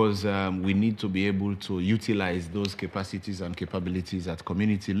 because we need to be able to utilize those capacities and capabilities at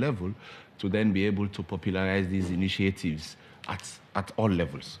community level to then be able to popularize these initiatives at all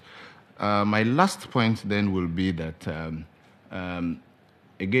levels. My last point then will be that,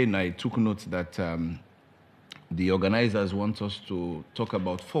 again, I took note that the organizers want us to talk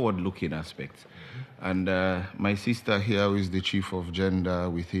about forward-looking aspects. And my sister here, who is the chief of gender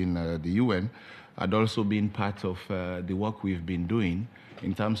within the UN, had also been part of the work we've been doing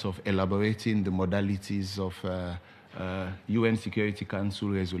in terms of elaborating the modalities of UN Security Council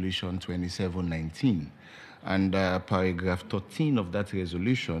Resolution 2719. And paragraph 13 of that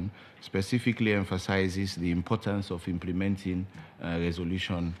resolution specifically emphasizes the importance of implementing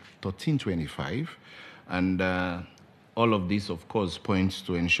Resolution 1325. And all of this, of course, points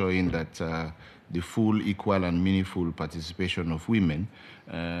to ensuring that the full, equal, and meaningful participation of women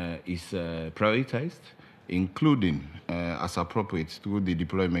is prioritized, including, as appropriate, through the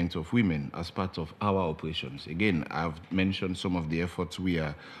deployment of women as part of our operations. Again, I've mentioned some of the efforts we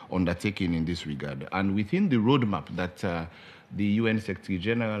are undertaking in this regard. And within the roadmap that the UN Secretary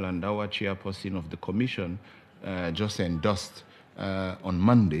General and our chairperson of the Commission just endorsed on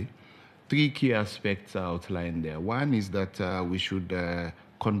Monday, 3 key aspects are outlined there. One is that we should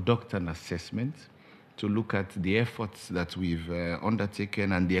conduct an assessment to look at the efforts that we've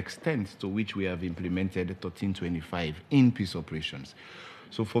undertaken and the extent to which we have implemented 1325 in peace operations.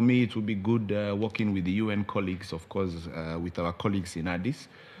 So for me, it would be good working with the UN colleagues, of course, with our colleagues in Addis.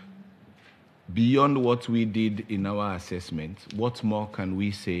 Beyond what we did in our assessment, what more can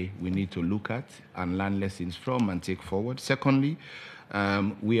we say we need to look at and learn lessons from and take forward? Secondly,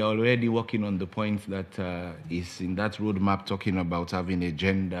 we are already working on the point that is in that roadmap talking about having a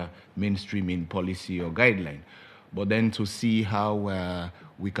gender mainstreaming policy or guideline. But then to see how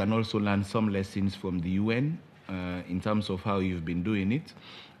we can also learn some lessons from the UN in terms of how you've been doing it,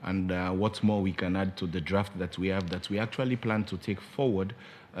 and what more we can add to the draft that we have that we actually plan to take forward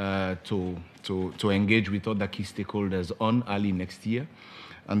to engage with other key stakeholders on early next year.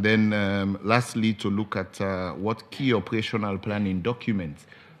 And then lastly, to look at what key operational planning documents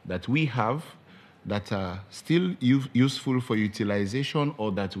that we have that are still useful for utilization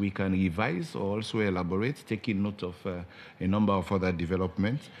or that we can revise or also elaborate, taking note of a number of other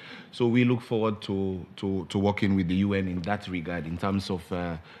developments. So we look forward to working with the UN in that regard in terms of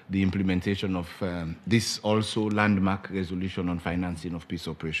the implementation of this also landmark resolution on financing of peace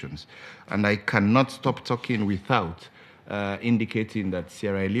operations. And I cannot stop talking without indicating that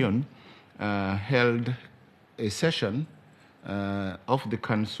Sierra Leone held a session of the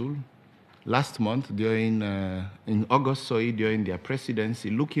Council last month during, in August, during their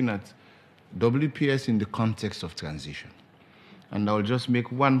presidency, looking at WPS in the context of transition. And I'll just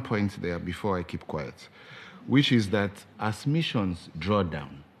make one point there before I keep quiet, which is that as missions draw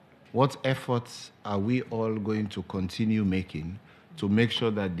down, what efforts are we all going to continue making to make sure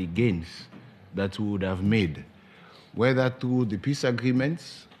that the gains that we would have made, whether through the peace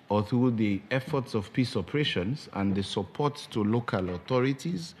agreements or through the efforts of peace operations and the support to local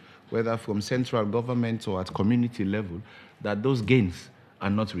authorities, whether from central government or at community level, that those gains are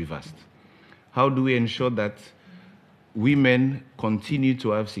not reversed? How do we ensure that women continue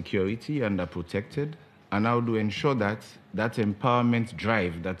to have security and are protected? And how do we ensure that that empowerment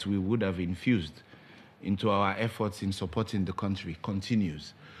drive that we would have infused into our efforts in supporting the country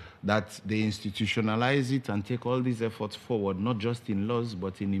continues? That they institutionalize it and take all these efforts forward, not just in laws,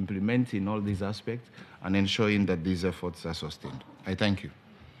 but in implementing all these aspects and ensuring that these efforts are sustained. I thank you.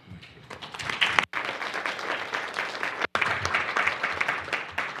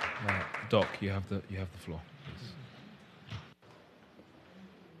 Doc, you have the floor, please.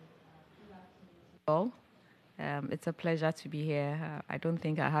 It's a pleasure to be here. I don't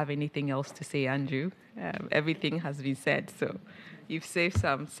think I have anything else to say, Andrew. Everything has been said, so you've saved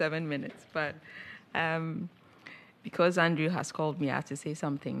some 7 minutes. But because Andrew has called me, I have to say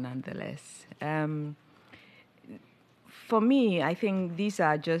something nonetheless. For me, I think these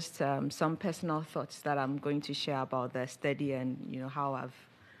are just some personal thoughts that I'm going to share about the study and how I've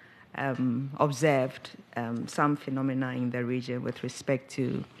observed some phenomena in the region with respect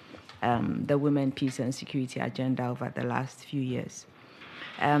to the women, peace, and security agenda over the last few years.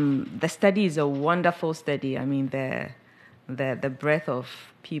 The study is a wonderful study. I mean, the breadth of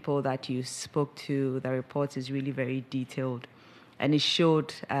people that you spoke to, the report is really very detailed, and it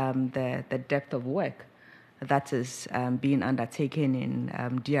showed the depth of work that is being undertaken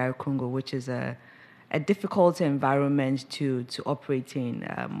in DR Congo, which is a difficult environment to operate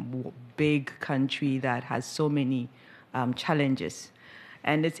in, big country that has so many challenges.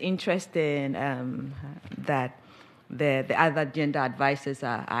 And it's interesting that the other gender advisors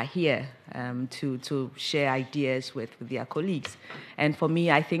are here to share ideas with their colleagues. And for me,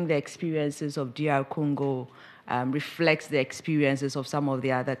 I think the experiences of DR Congo reflects the experiences of some of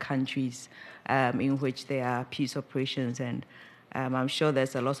the other countries in which there are peace operations. And I'm sure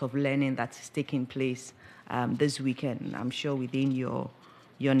there's a lot of learning that's taking place this weekend, I'm sure within your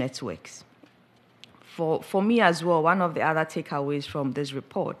networks. For me as well, one of the other takeaways from this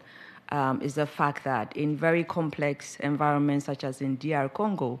report is the fact that in very complex environments such as in DR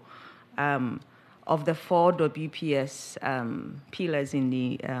Congo, of the 4 WPS pillars in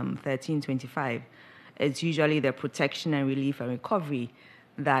the 1325, it's usually the protection and relief and recovery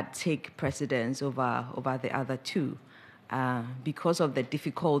that take precedence over the other 2 because of the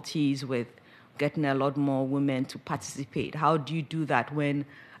difficulties with getting a lot more women to participate. How do you do that when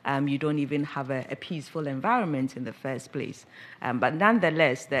you don't even have a peaceful environment in the first place? But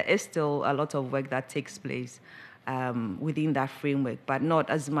nonetheless, there is still a lot of work that takes place within that framework, but not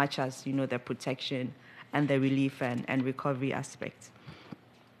as much as the protection and the relief and recovery aspects.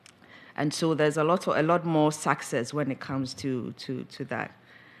 And so there's a lot more success when it comes to that.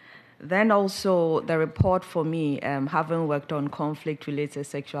 Then also the report for me, having worked on conflict-related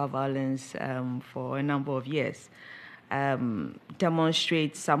sexual violence for a number of years,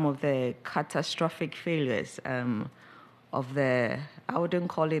 demonstrates some of the catastrophic failures of I wouldn't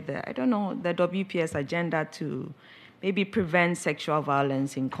call it the WPS agenda to maybe prevent sexual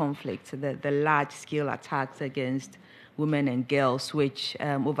violence in conflict, the large-scale attacks against women and girls, which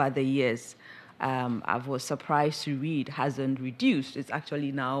over the years I was surprised to read hasn't reduced. It's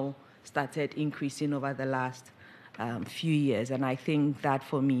actually now started increasing over the last few years. And I think that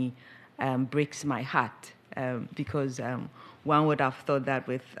for me breaks my heart because one would have thought that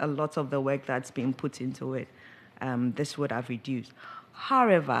with a lot of the work that's been put into it, this would have reduced.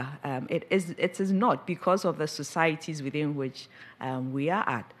 However, it is not because of the societies within which we are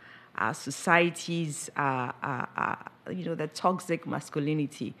at. Our societies are the toxic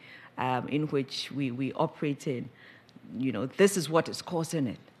masculinity in which we operate in. This is what is causing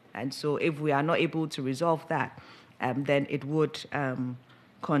it. And so if we are not able to resolve that, then it would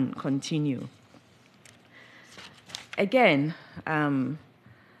continue. Again, the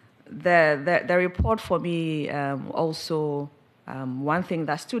report for me also, one thing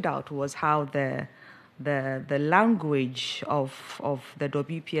that stood out was how the language of the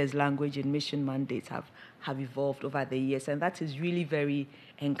WPS language and mission mandates have evolved over the years, and that is really very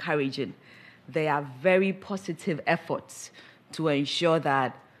encouraging. There are very positive efforts to ensure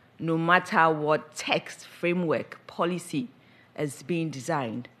that no matter what text, framework, policy is being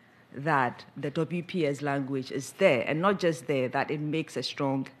designed, that the WPS language is there, and not just there, that it makes a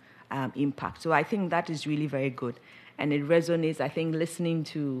strong impact. So I think that is really very good. And it resonates, I think, listening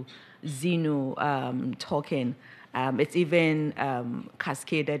to Zeno talking, it's even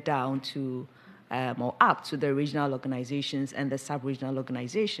cascaded down to, or up to the regional organizations and the sub-regional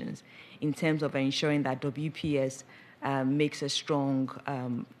organizations in terms of ensuring that WPS makes a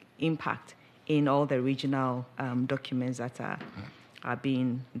strong impact in all the regional documents that are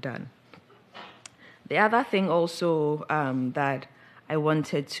being done. The other thing also that I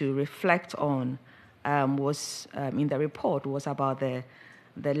wanted to reflect on was in the report was about the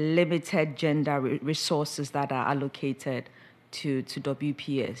limited gender resources that are allocated to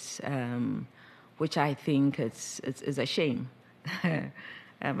WPS, which I think is a shame.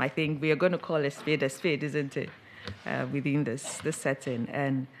 I think we are going to call a spade, isn't it, within this setting?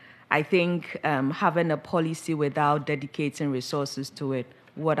 And I think having a policy without dedicating resources to it,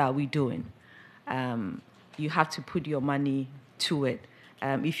 what are we doing? You have to put your money to it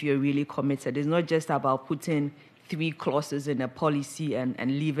if you're really committed. It's not just about putting 3 clauses in a policy and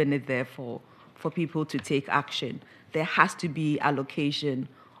leaving it there for for people to take action, there has to be allocation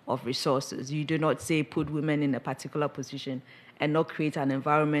of resources. You do not say put women in a particular position and not create an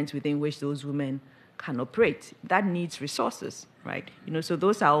environment within which those women can operate. That needs resources, right? So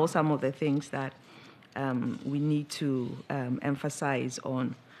those are all some of the things that we need to emphasize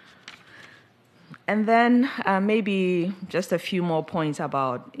on. And then maybe just a few more points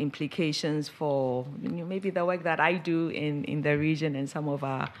about implications for maybe the work that I do in the region and some of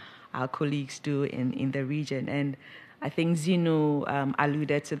our colleagues do in the region. And I think Zinu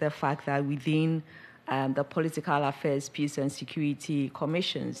alluded to the fact that within the Political Affairs, Peace and Security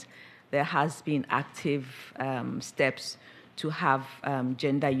Commissions, there has been active steps to have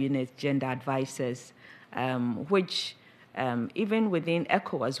gender units, gender advisors, which even within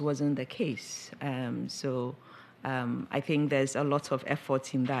ECOWAS wasn't the case. So I think there's a lot of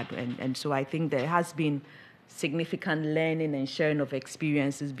effort in that. And so I think there has been significant learning and sharing of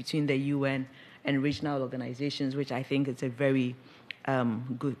experiences between the UN and regional organizations, which I think is a very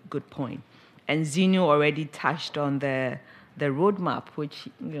good point. And Zinu already touched on the roadmap, which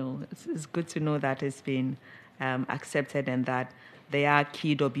it's good to know that it's been accepted and that there are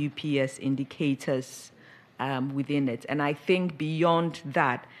key WPS indicators within it. And I think beyond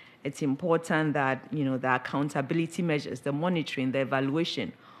that, it's important that the accountability measures, the monitoring, the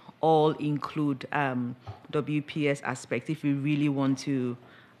evaluation, all include WPS aspects if we really want to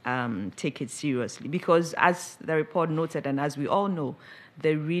take it seriously. Because as the report noted, and as we all know,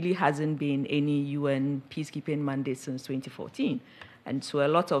 there really hasn't been any UN peacekeeping mandate since 2014. And so a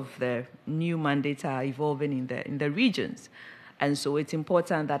lot of the new mandates are evolving in the regions. And so it's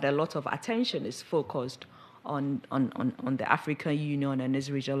important that a lot of attention is focused on the African Union and its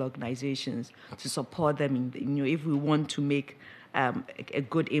regional organizations to support them if we want to make a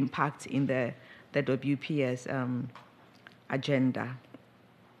good impact in the WPS agenda.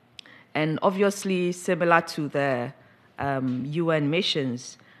 And obviously, similar to the UN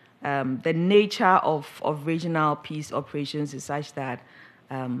missions, the nature of regional peace operations is such that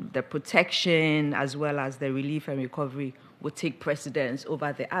the protection as well as the relief and recovery will take precedence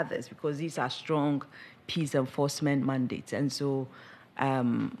over the others because these are strong peace enforcement mandates. And so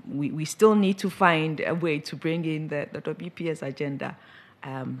we still need to find a way to bring in the WPS agenda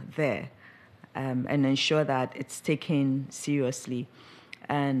there and ensure that it's taken seriously.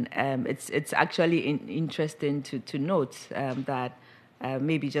 And it's actually interesting to note that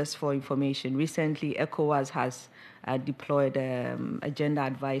maybe just for information, recently ECOWAS has deployed a gender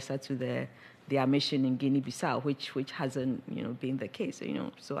advisor to their mission in Guinea-Bissau, which hasn't been the case.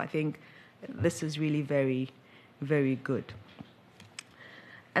 So I think this is really very, very good.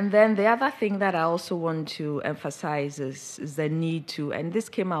 And then the other thing that I also want to emphasize is the need to, and this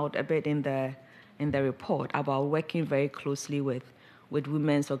came out a bit in the report about working very closely with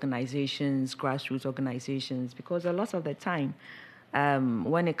women's organizations, grassroots organizations, because a lot of the time,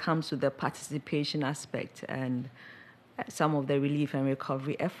 when it comes to the participation aspect and some of the relief and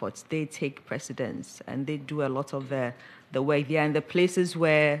recovery efforts, they take precedence and they do a lot of the work there in the places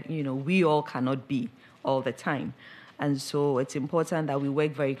where we all cannot be all the time. And so it's important that we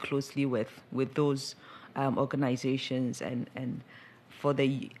work very closely with those organizations and for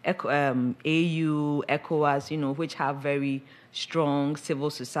the AU, ECOWAS, which have very strong civil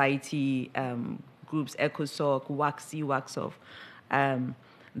society groups, ECOSOC, WACSI,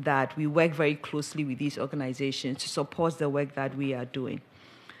 that we work very closely with these organizations to support the work that we are doing.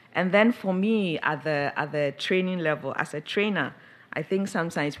 And then for me, at the training level, as a trainer, I think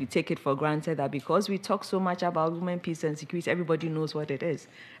sometimes we take it for granted that because we talk so much about women, peace, and security, everybody knows what it is.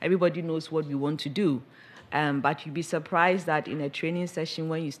 Everybody knows what we want to do. But you'd be surprised that in a training session,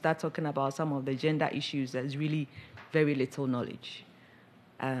 when you start talking about some of the gender issues, there's really very little knowledge.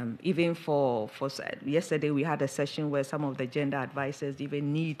 Even for yesterday, we had a session where some of the gender advisors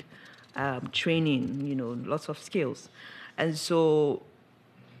even need training, lots of skills. And so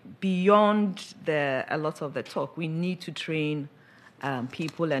beyond a lot of the talk, we need to train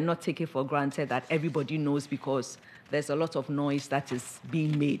people and not take it for granted that everybody knows because there's a lot of noise that is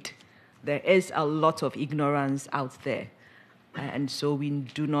being made. There is a lot of ignorance out there. And so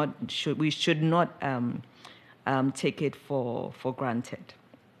we should not take it for granted.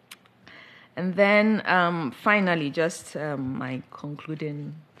 And then finally, just my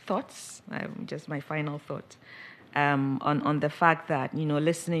concluding thoughts, just my final thought on the fact that,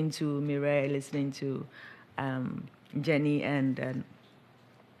 listening to Mireille, listening to Jenny and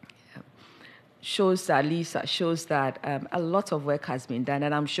Lisa shows that a lot of work has been done.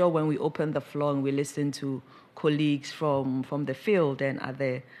 And I'm sure when we open the floor and we listen to colleagues from the field and at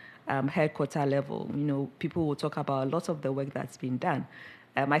the headquarter level, people will talk about a lot of the work that's been done.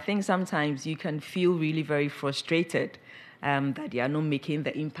 I think sometimes you can feel really very frustrated that you are not making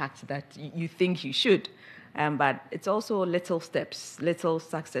the impact that you think you should. But it's also little steps, little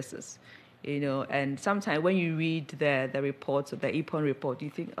successes, and sometimes when you read the reports, the EPON report, you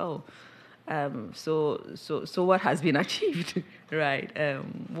think, oh, so what has been achieved, right?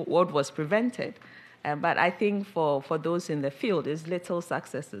 What was prevented? But I think for those in the field, it's little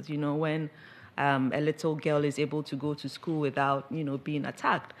successes, when a little girl is able to go to school without, being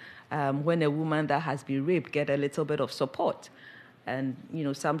attacked, when a woman that has been raped get a little bit of support, and,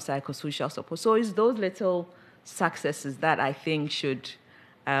 some psychosocial support. So it's those little successes that I think should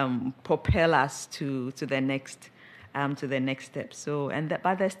propel us to the next step. So,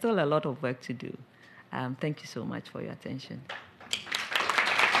 but there's still a lot of work to do. Thank you so much for your attention.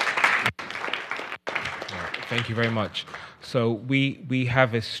 Thank you very much. So we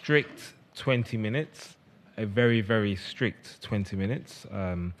have a strict 20 minutes, a very, very strict 20 minutes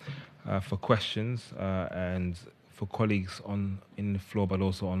for questions and for colleagues in the floor, but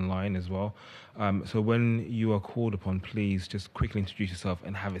also online as well. So when you are called upon, please just quickly introduce yourself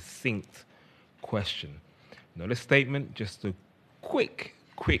and have a succinct question. Not a statement, just a quick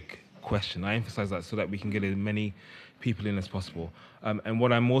question. I emphasize that so that we can get as many people in as possible. And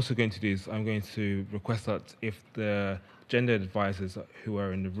what I'm also going to do is I'm going to request that if the gender advisors who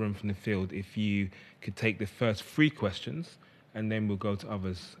are in the room from the field, if you could take the first 3 questions, and then we'll go to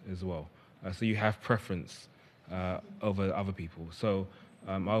others as well. So you have preference over other people. So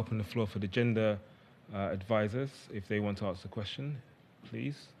I'll open the floor for the gender advisors. If they want to ask the question,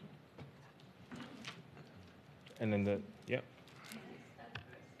 please. And then yes,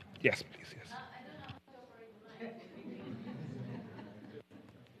 please, yes.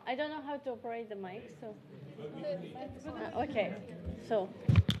 I don't know how to operate the mic, so. Okay, so.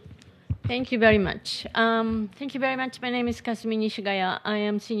 Thank you very much. Thank you very much. My name is Kasumi Nishigaya. I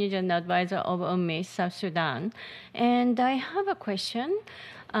am Senior Gender Advisor of UNMISS, South Sudan. And I have a question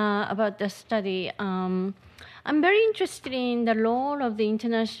about the study. I'm very interested in the role of the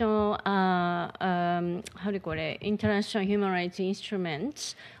international, international human rights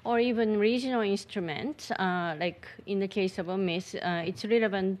instruments, or even regional instruments. Like in the case of UNMISS, it's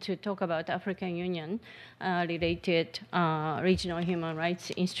relevant to talk about African Union related regional human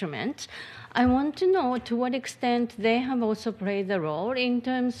rights instruments. I want to know to what extent they have also played the role in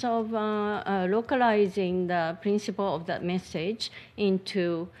terms of localizing the principle of that message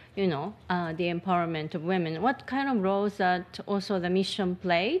into, the empowerment of women. What kind of roles that also the mission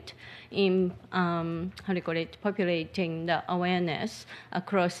played in, populating the awareness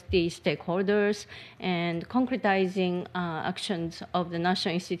across the stakeholders and concretizing actions of the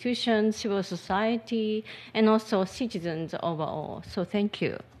national institutions, civil society, and also citizens overall. So thank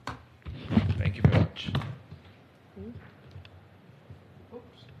you. Thank you very much.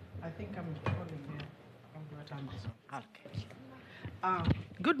 Oops, I think I'm calling here. Okay.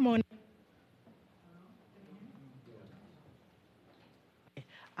 Good morning.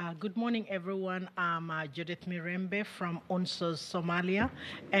 Good morning, everyone. I'm Judith Mirembe from UNSCR Somalia,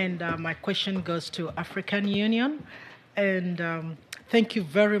 and my question goes to African Union. And thank you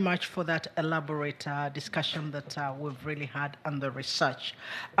very much for that elaborate discussion that we've really had on the research.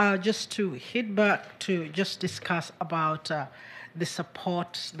 Just to hit back to just discuss about the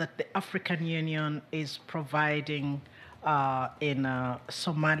support that the African Union is providing in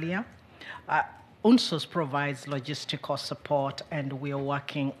Somalia. UNSCR provides logistical support, and we are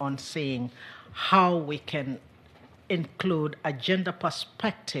working on seeing how we can include a gender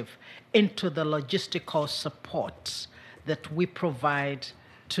perspective into the logistical supports that we provide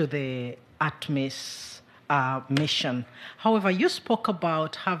to the ATMIS mission. However, you spoke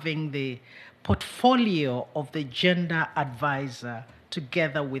about having the portfolio of the gender advisor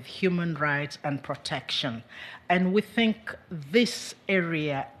together with human rights and protection. And we think this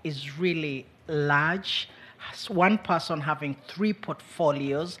area is really large. One person having 3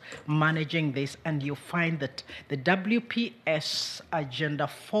 portfolios managing this, and you find that the WPS agenda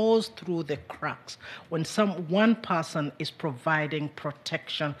falls through the cracks when one person is providing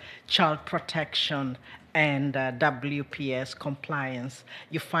protection, child protection, and WPS compliance.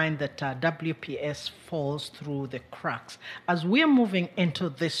 You find that WPS falls through the cracks. As we're moving into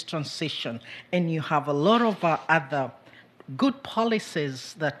this transition, and you have a lot of other good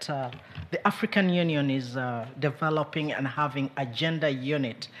policies that the African Union is developing and having a gender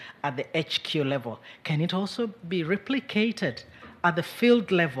unit at the HQ level, can it also be replicated at the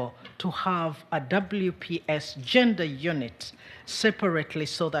field level to have a WPS gender unit separately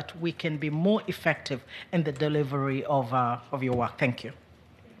so that we can be more effective in the delivery of your work? Thank you.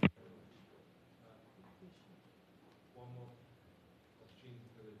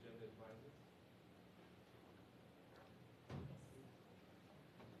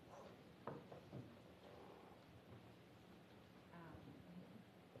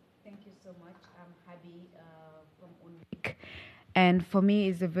 Thank you so much. I'm Habi from UNMIC. And for me,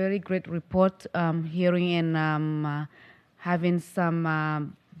 it's a very great report, hearing and having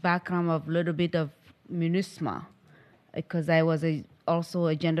some background of a little bit of MINUSMA, because I was also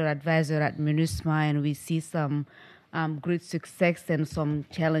a gender advisor at MINUSMA, and we see some great success and some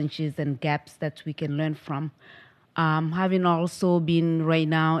challenges and gaps that we can learn from. Having also been right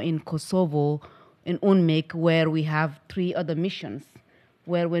now in Kosovo, in UNMIC, where we have 3 other missions,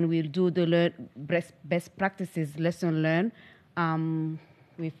 where when we do the best practices, lesson learned,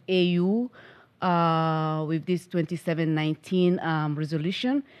 with AU, with this 2719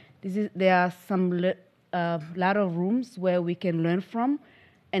 resolution, there are some lot of rooms where we can learn from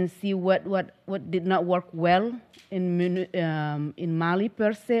and see what did not work well in Mali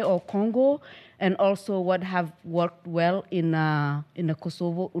per se or Congo, and also what have worked well in the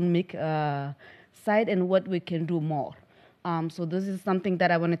Kosovo UNMIC side, and what we can do more. So this is something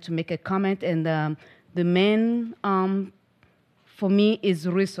that I wanted to make a comment, and the main for me is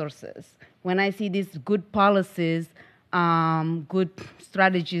resources. When I see these good policies, good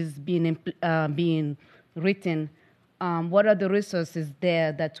strategies being written, what are the resources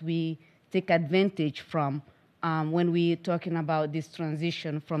there that we take advantage from when we're talking about this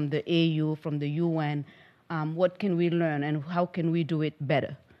transition from the AU, from the UN? What can we learn and how can we do it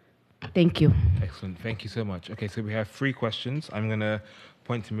better? Thank you. Excellent. Thank you so much. Okay, so we have 3 questions. I'm going to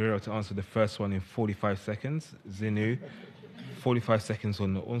point to Muriel to answer the first one in 45 seconds. Zinu, 45 seconds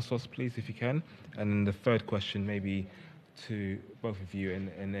on the UNSOS, please, if you can. And then the third question, maybe to both of you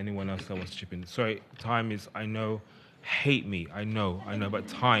and anyone else that wants to chip in. Sorry, time is, I know, hate me. I know, but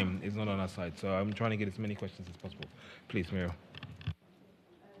time is not on our side. So I'm trying to get as many questions as possible. Please, Muriel.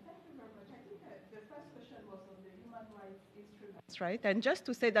 Right? And just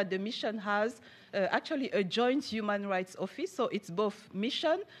to say that the mission has actually a joint human rights office, so it's both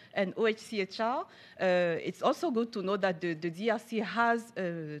mission and OHCHR. It's also good to know that the DRC has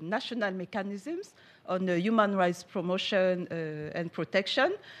national mechanisms on human rights promotion and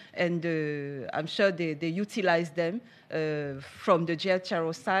protection, and I'm sure they utilize them from the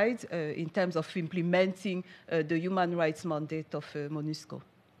GHRO side in terms of implementing the human rights mandate of MONUSCO.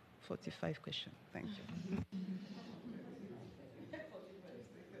 45 questions. Thank you.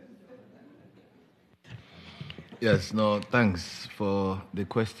 Yes, no, thanks for the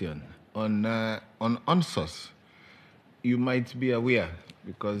question. On UNSOS, you might be aware,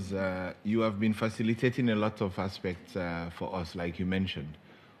 because you have been facilitating a lot of aspects for us, like you mentioned.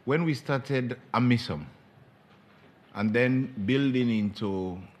 When we started AMISOM, and then building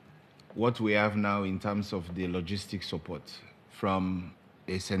into what we have now in terms of the logistic support, from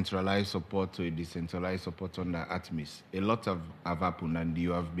a centralized support to a decentralized support under ATMIS, a lot have happened, and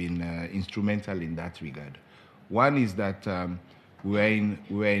you have been instrumental in that regard. One is that we're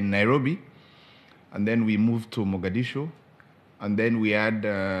in Nairobi, and then we moved to Mogadishu, and then we had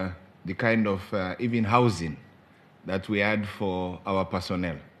the kind of even housing that we had for our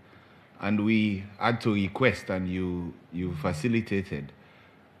personnel. And we had to request, and you facilitated,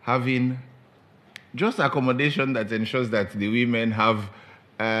 having just accommodation that ensures that the women have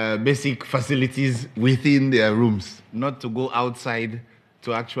basic facilities within their rooms, not to go outside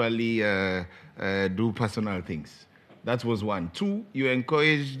to actually do personal things. That was one. 2, you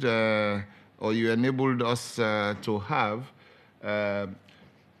encouraged or you enabled us to have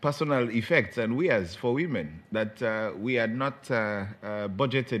personal effects and wears for women that we had not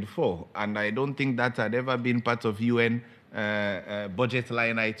budgeted for. And I don't think that had ever been part of UN budget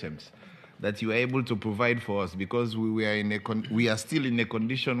line items that you were able to provide for us, because we are still in a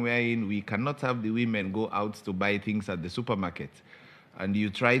condition wherein we cannot have the women go out to buy things at the supermarket. And you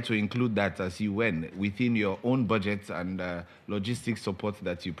try to include that as you went within your own budget and logistics support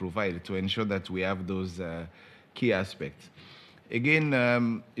that you provide to ensure that we have those key aspects.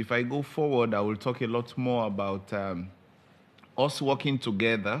 Again, if I go forward, I will talk a lot more about us working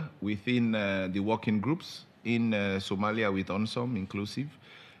together within the working groups in Somalia with UNSOM inclusive.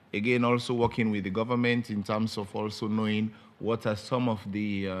 Again, also working with the government in terms of also knowing what are some of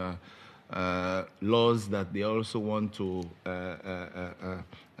the laws that they also want to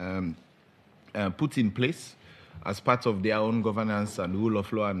put in place as part of their own governance and rule of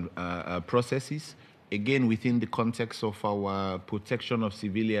law and processes. Again, within the context of our protection of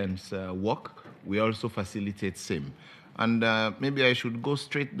civilians work, we also facilitate same. And maybe I should go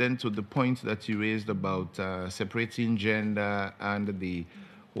straight then to the point that you raised about separating gender and the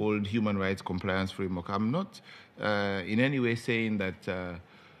whole human rights compliance framework. I'm not in any way saying that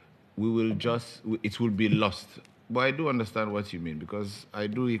it will be lost. But I do understand what you mean, because I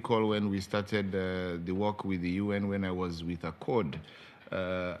do recall when we started the work with the UN, when I was with Accord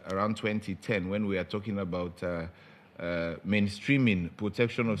around 2010, when we are talking about mainstreaming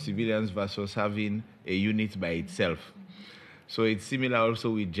protection of civilians versus having a unit by itself. So it's similar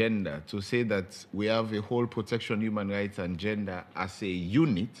also with gender, to say that we have a whole protection, human rights, and gender as a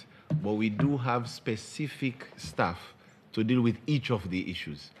unit, but we do have specific staff to deal with each of the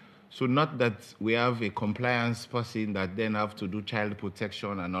issues. So not that we have a compliance person that then have to do child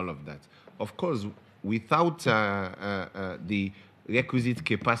protection and all of that. Of course, without the requisite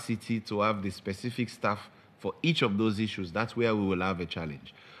capacity to have the specific staff for each of those issues, that's where we will have a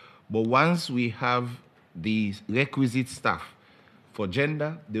challenge. But once we have the requisite staff for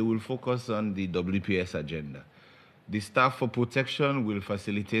gender, they will focus on the WPS agenda. The staff for protection will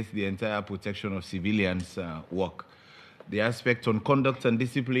facilitate the entire protection of civilians' work. The aspect on conduct and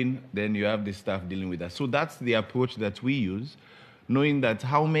discipline, then you have the staff dealing with that. So that's the approach that we use, knowing that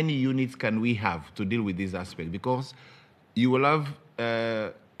how many units can we have to deal with this aspect? Because you will have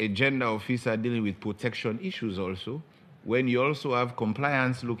a gender officer dealing with protection issues also. When you also have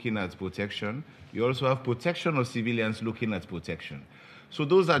compliance looking at protection, you also have protection of civilians looking at protection. So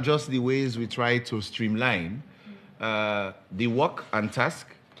those are just the ways we try to streamline the work and task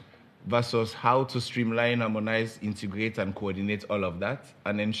versus how to streamline, harmonize, integrate, and coordinate all of that,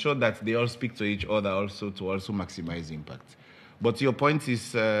 and ensure that they all speak to each other also to also maximize impact. But your point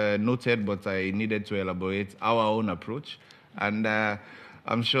is noted, but I needed to elaborate our own approach. And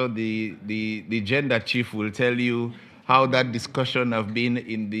I'm sure the gender chief will tell you how that discussion have been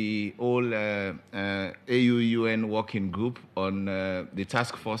in the whole AU-UN working group on the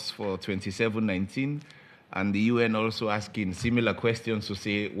task force for 2719, and the UN also asking similar questions to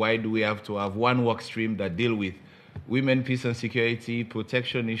say, why do we have to have one work stream that deal with women, peace and security,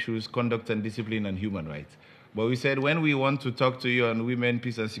 protection issues, conduct and discipline, and human rights? But we said, when we want to talk to you on women,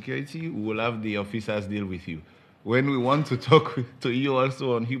 peace and security, we will have the officers deal with you. When we want to talk to you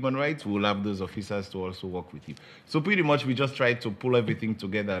also on human rights, we'll have those officers to also work with you. So pretty much we just try to pull everything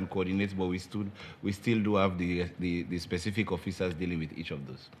together and coordinate, but we still do have the specific officers dealing with each of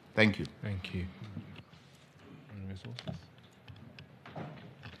those. Thank you. Thank you. Resources?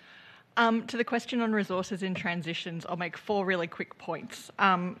 To the question on resources in transitions, I'll make 4 really quick points.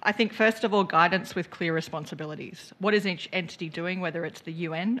 I think, first of all, guidance with clear responsibilities. What is each entity doing, whether it's the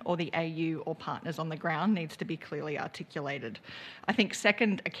UN or the AU or partners on the ground, needs to be clearly articulated. I think,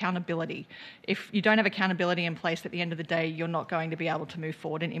 second, accountability. If you don't have accountability in place at the end of the day, you're not going to be able to move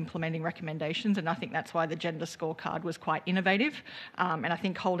forward in implementing recommendations, and I think that's why the gender scorecard was quite innovative. And I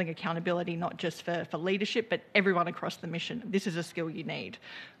think holding accountability not just for leadership, but everyone across the mission. This is a skill you need.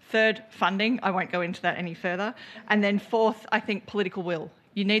 Third, funding. I won't go into that any further. And then fourth, I think political will.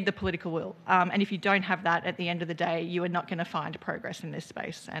 You need the political will. And if you don't have that at the end of the day, you are not going to find progress in this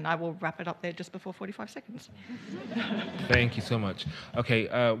space. And I will wrap it up there just before 45 seconds. Thank you so much. Okay,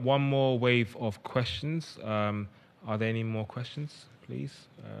 one more wave of questions. Are there any more questions, please,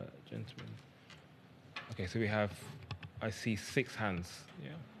 gentlemen? Okay, so we have, I see 6 hands.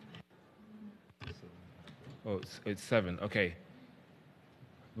 Yeah. Oh, it's 7. Okay.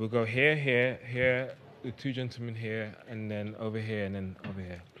 We'll go here, the 2 gentlemen here, and then over here, and then over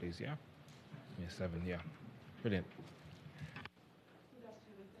here, please, yeah? Yeah, 7, yeah. Brilliant. Good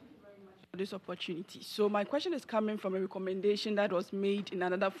afternoon. Thank you very much for this opportunity. So my question is coming from a recommendation that was made in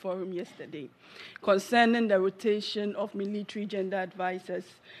another forum yesterday concerning the rotation of military gender advisors,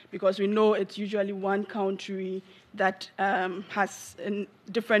 because we know it's usually one country that has a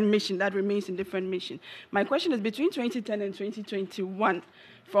different mission, that remains in different mission. My question is, between 2010 and 2021,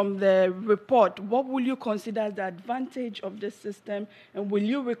 from the report, what will you consider as the advantage of this system, and will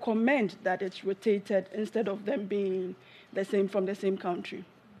you recommend that it's rotated instead of them being the same from the same country?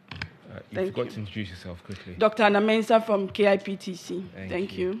 You've got to introduce yourself quickly. Dr. Anna Mensah from KIPTC.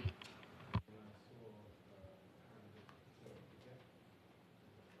 Thank you.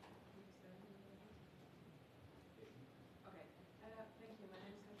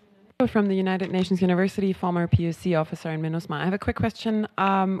 From the United Nations University, former POC officer in MINUSMA. I have a quick question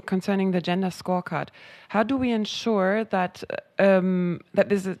concerning the gender scorecard. How do we ensure that that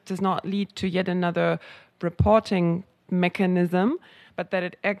this does not lead to yet another reporting mechanism, but that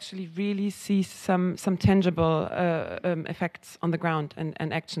it actually really sees some tangible effects on the ground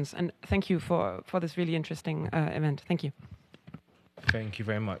and actions? And thank you for this really interesting event. Thank you. Thank you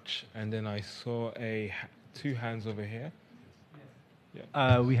very much. And then I saw 2 hands over here.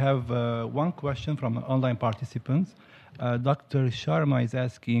 Yeah. We have one question from online participants. Dr. Sharma is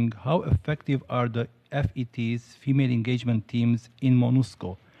asking, how effective are the FET's female engagement teams in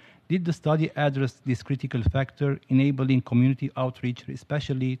MONUSCO? Did the study address this critical factor, enabling community outreach,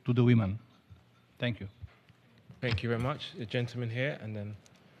 especially to the women? Thank you. Thank you very much. The gentleman here, and then...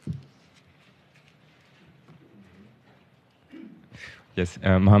 Yes,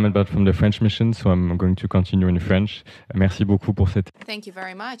 Mohamed Bad from the French mission, so I'm going to continue in French. Merci beaucoup pour cette... Thank you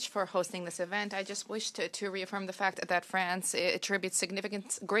very much for hosting this event. I just wish to reaffirm the fact that France attributes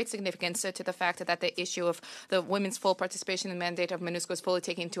great significance to the fact that the issue of the women's full participation in the mandate of MONUSCO is fully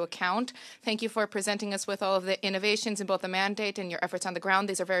taken into account. Thank you for presenting us with all of the innovations in both the mandate and your efforts on the ground.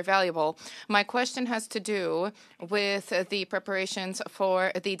 These are very valuable. My question has to do with the preparations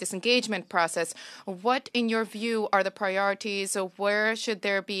for the disengagement process. What, in your view, are the priorities? Where should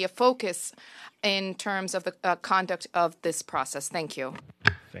there be a focus in terms of the conduct of this process? Thank you.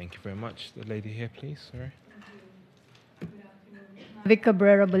 Thank you very much. The lady here, please. Sorry. Vic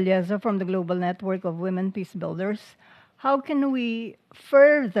Cabrera-Belleza from the Global Network of Women Peacebuilders. How can we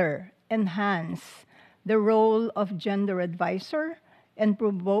further enhance the role of gender advisor and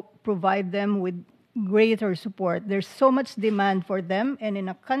provide them with greater support? There's so much demand for them, and in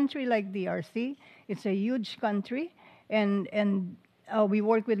a country like DRC, it's a huge country, and we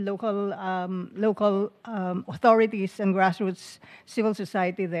work with local authorities and grassroots civil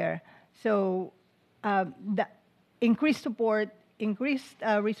society there. So the increased support, increased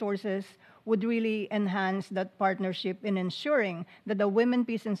resources would really enhance that partnership in ensuring that the Women,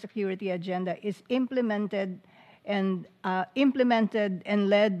 Peace and Security agenda is implemented and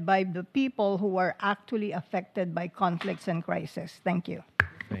led by the people who are actually affected by conflicts and crises. Thank you.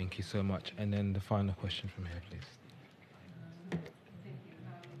 Thank you so much. And then the final question from here, please.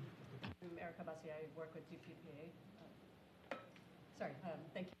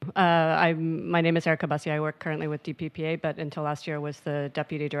 My name is Erica Bassi. I work currently with DPPA, but until last year was the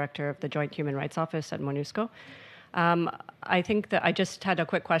Deputy Director of the Joint Human Rights Office at MONUSCO. I think that I just had a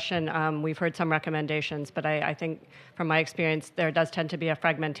quick question. We've heard some recommendations, but I think from my experience, there does tend to be a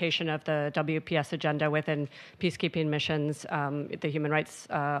fragmentation of the WPS agenda within peacekeeping missions. The Human Rights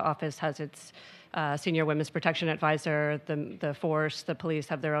Office has its Senior Women's Protection Advisor, the force, the police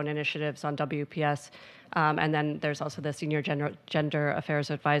have their own initiatives on WPS, and then there's also the Senior Gender Affairs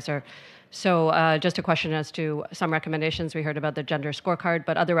Advisor. So just a question as to some recommendations. We heard about the gender scorecard,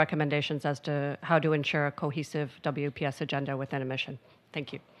 but other recommendations as to how to ensure a cohesive WPS agenda within a mission.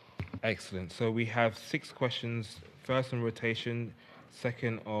 Thank you. Excellent. So we have 6 questions. First on rotation,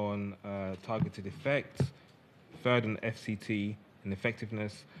 second on targeted effects, third on FCT and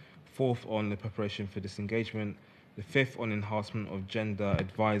effectiveness, fourth on the preparation for disengagement, the fifth on enhancement of gender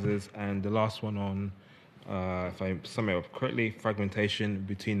advisors, and the last one on, if I sum it up correctly, fragmentation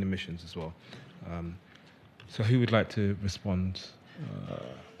between the missions as well. So who would like to respond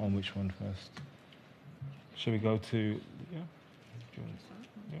on which one first? Shall we go to, yeah?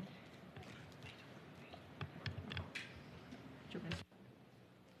 Yeah.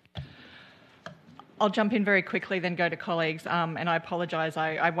 I'll jump in very quickly, then go to colleagues, and I apologise,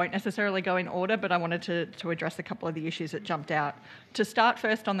 I won't necessarily go in order, but I wanted to address a couple of the issues that jumped out. To start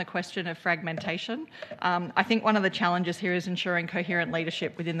first on the question of fragmentation, I think one of the challenges here is ensuring coherent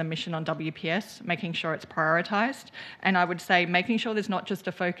leadership within the mission on WPS, making sure it's prioritised, and I would say making sure there's not just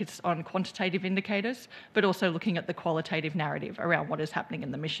a focus on quantitative indicators, but also looking at the qualitative narrative around what is happening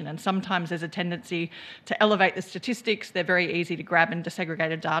in the mission. And sometimes there's a tendency to elevate the statistics. They're very easy to grab in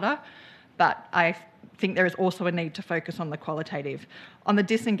disaggregated data, but I think there is also a need to focus on the qualitative. On the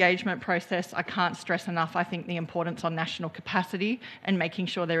disengagement process, I can't stress enough, I think, the importance on national capacity and making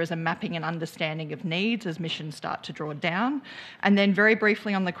sure there is a mapping and understanding of needs as missions start to draw down. And then very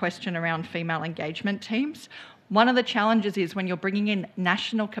briefly on the question around female engagement teams, one of the challenges is when you're bringing in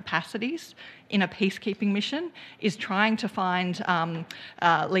national capacities in a peacekeeping mission is trying to find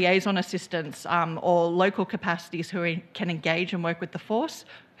liaison assistants or local capacities who can engage and work with the force,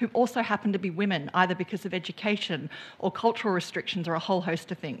 who also happen to be women, either because of education or cultural restrictions or a whole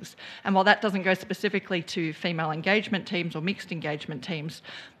host of things. And while that doesn't go specifically to female engagement teams or mixed engagement teams,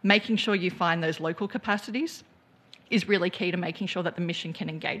 making sure you find those local capacities is really key to making sure that the mission can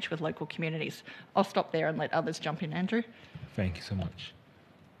engage with local communities. I'll stop there and let others jump in. Andrew? Thank you so much.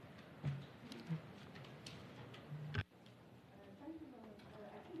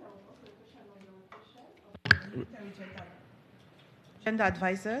 Gender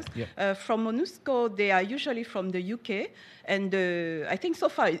advisors. Yep. From MONUSCO, they are usually from the UK, and I think so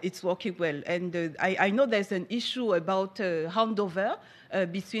far it's working well. And I know there's an issue about handover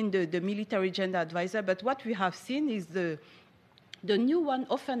between the military gender advisor, but what we have seen is the new one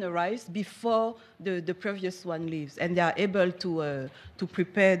often arrives before the previous one leaves, and they are able to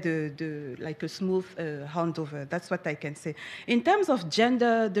prepare like a smooth handover. That's what I can say. In terms of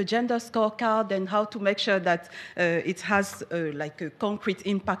gender, the gender scorecard and how to make sure that it has like a concrete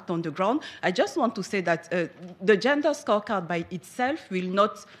impact on the ground, I just want to say that the gender scorecard by itself will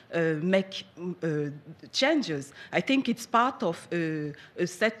not make changes. I think it's part of a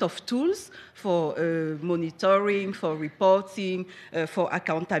set of tools for monitoring, for reporting, for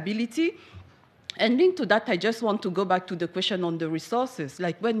accountability. And linked to that, I just want to go back to the question on the resources.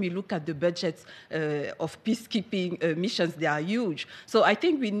 Like when we look at the budgets of peacekeeping missions, they are huge. So I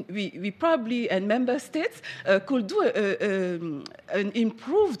think we probably, and member states, could do an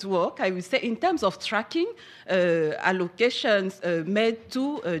improved work, I would say, in terms of tracking allocations made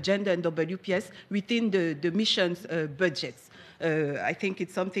to gender and WPS within the missions budgets. I think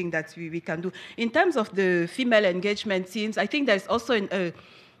it's something that we can do. In terms of the female engagement teams, I think there's also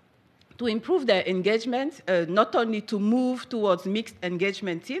to improve their engagement, not only to move towards mixed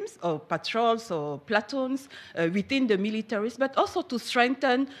engagement teams or patrols or platoons within the militaries, but also to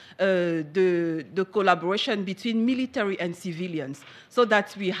strengthen the collaboration between military and civilians so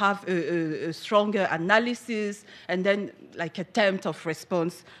that we have a stronger analysis and then like attempt of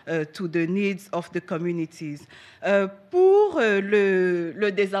response to the needs of the communities. Pour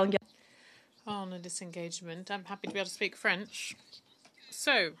le désengagement. On the disengagement, I'm happy to be able to speak French.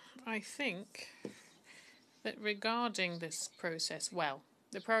 So, I think that regarding this process, well,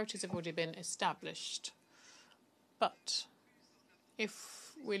 the priorities have already been established. But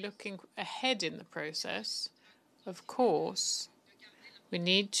if we're looking ahead in the process, of course, we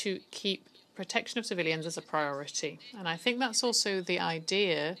need to keep protection of civilians as a priority. And I think that's also the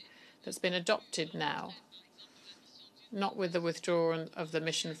idea that's been adopted now. Not with the withdrawal of the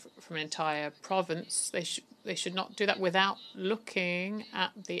mission from an entire province. They should not do that without looking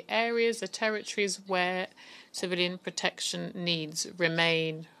at the areas, the territories where civilian protection needs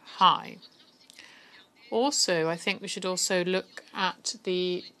remain high. Also, I think we should also look at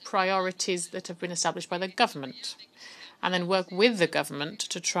the priorities that have been established by the government and then work with the government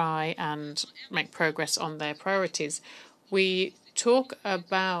to try and make progress on their priorities. We talk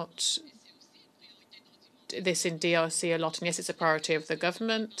about this in DRC a lot, and yes, it's a priority of the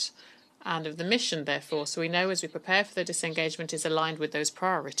government and of the mission, therefore. So we know as we prepare for the disengagement is aligned with those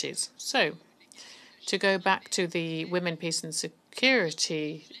priorities. So to go back to the women, peace and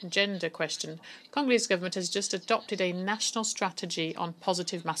security gender question, Congolese government has just adopted a national strategy on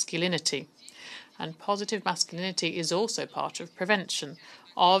positive masculinity. And positive masculinity is also part of prevention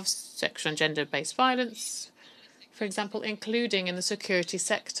of sexual and gender-based violence, for example, including in the security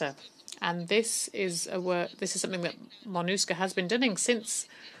sector. And this is something that MONUSCO has been doing since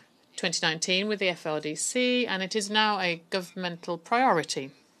 2019 with the FLDC, and it is now a governmental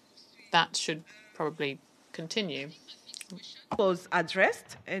priority. That should probably continue. Was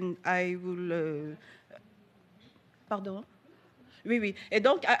addressed, and I will. Pardon? Oui, oui. Et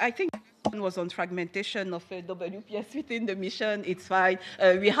donc, I think was on fragmentation of WPS within the mission. It's fine.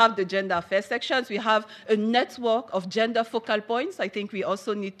 We have the gender affairs sections. We have a network of gender focal points. I think we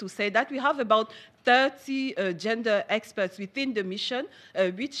also need to say that. We have about 30 gender experts within the mission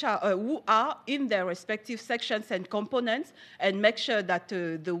who are in their respective sections and components and make sure that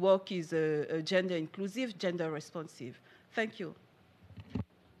the work is gender inclusive, gender responsive. Thank you.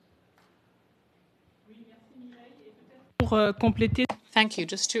 Thank you.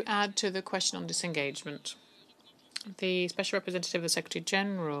 Just to add to the question on disengagement, the Special Representative of the Secretary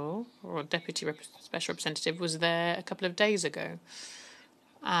General, or Deputy Special Representative, was there a couple of days ago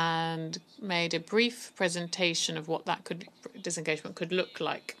and made a brief presentation of what that disengagement could look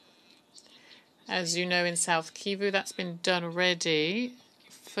like. As you know, in South Kivu, that's been done already.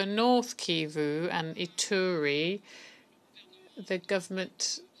 For North Kivu and Ituri, the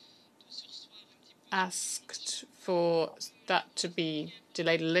government asked for that to be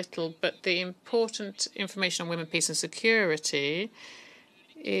delayed a little, but the important information on women, peace and security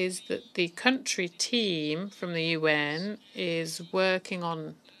is that the country team from the UN is working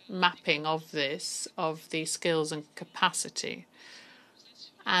on mapping of the skills and capacity.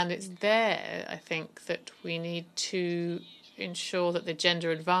 And it's there, I think, that we need to ensure that the gender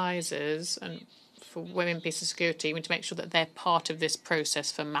advisors and for women, peace and security, we need to make sure that they're part of this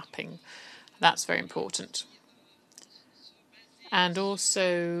process for mapping. That's very important. And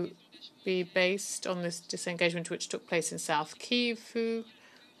also be based on this disengagement which took place in South Kivu,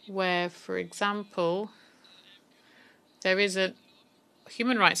 where, for example, there is a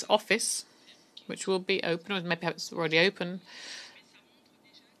human rights office which will be open, or maybe it's already open,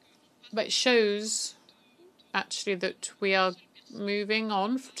 but it shows actually that we are moving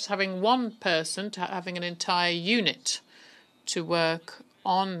on, just having one person to having an entire unit to work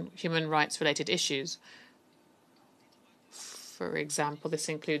on human rights-related issues. For example, this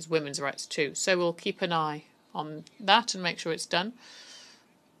includes women's rights too. So we'll keep an eye on that and make sure it's done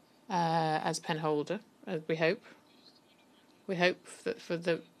as pen holder, as we hope. We hope that for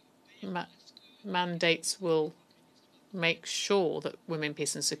the mandates will make sure that women,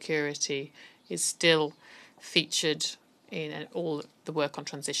 peace and security is still featured in all the work on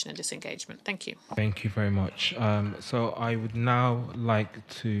transition and disengagement. Thank you. Thank you very much. So I would now like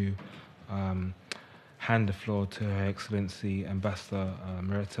to hand the floor to Her Excellency Ambassador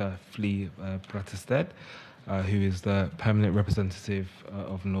Merete Fli Brattested, who is the permanent representative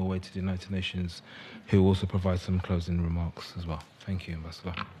of Norway to the United Nations, who will also provide some closing remarks as well. Thank you,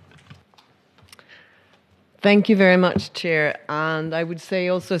 Ambassador. Thank you very much, Chair. And I would say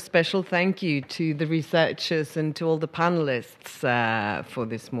also a special thank you to the researchers and to all the panelists for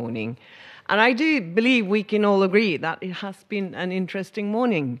this morning. And I do believe we can all agree that it has been an interesting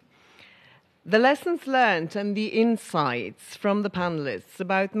morning. The lessons learned and the insights from the panelists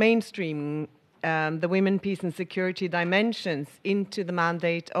about mainstreaming the women, peace and security dimensions into the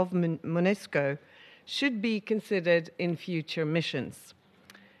mandate of MONUSCO should be considered in future missions.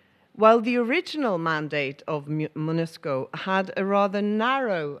 While the original mandate of MONUSCO had a rather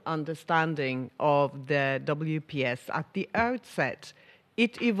narrow understanding of the WPS at the outset,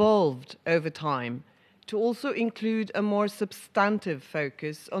 it evolved over time to also include a more substantive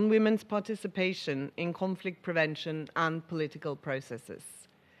focus on women's participation in conflict prevention and political processes.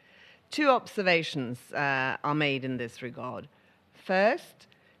 Two observations are made in this regard. First,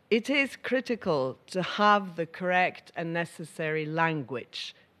 it is critical to have the correct and necessary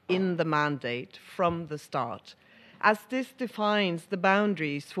language in the mandate from the start, as this defines the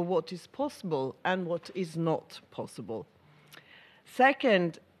boundaries for what is possible and what is not possible.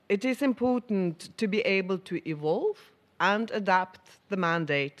 Second, it is important to be able to evolve and adapt the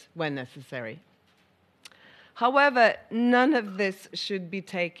mandate when necessary. However, none of this should be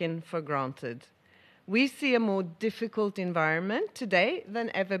taken for granted. We see a more difficult environment today than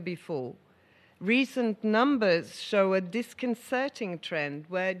ever before. Recent numbers show a disconcerting trend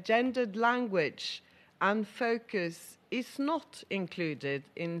where gendered language and focus is not included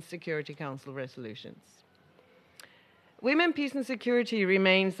in Security Council resolutions. Women, peace and security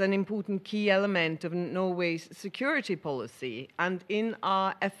remains an important key element of Norway's security policy and in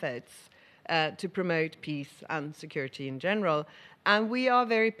our efforts to promote peace and security in general. And we are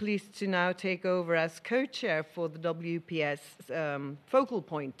very pleased to now take over as co-chair for the WPS focal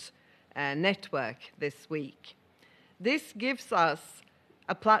point network this week. This gives us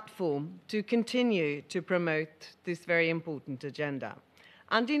a platform to continue to promote this very important agenda.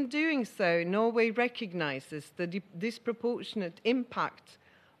 And in doing so, Norway recognizes the disproportionate impact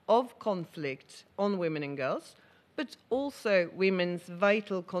of conflict on women and girls, but also women's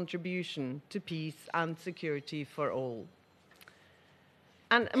vital contribution to peace and security for all.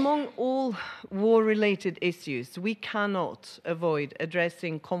 And among all war-related issues, we cannot avoid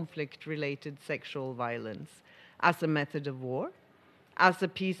addressing conflict-related sexual violence as a method of war, as a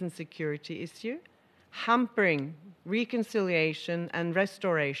peace and security issue, hampering reconciliation and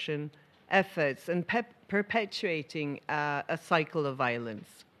restoration efforts and perpetuating a cycle of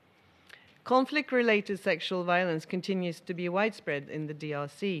violence. Conflict-related sexual violence continues to be widespread in the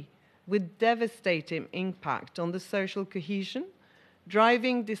DRC, with devastating impact on the social cohesion,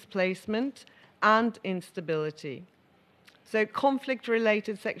 driving displacement and instability. So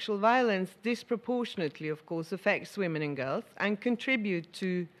conflict-related sexual violence disproportionately, of course, affects women and girls and contribute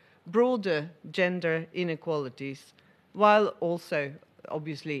to broader gender inequalities, while also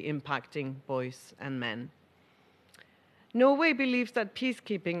obviously impacting boys and men. Norway believes that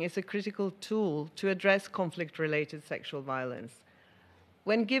peacekeeping is a critical tool to address conflict-related sexual violence.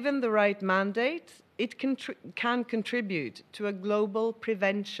 When given the right mandate, it can contribute to a global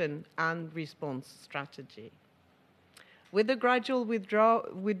prevention and response strategy. With the gradual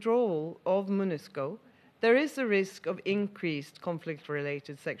withdrawal of MONUSCO, there is a risk of increased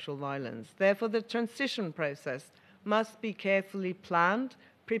conflict-related sexual violence. Therefore, the transition process must be carefully planned,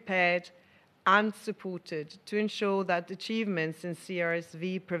 prepared, and supported to ensure that achievements in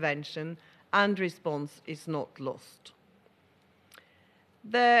CRSV prevention and response is not lost.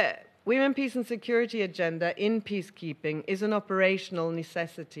 The Women, Peace and Security agenda in peacekeeping is an operational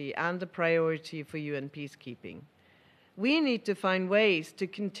necessity and a priority for UN peacekeeping. We need to find ways to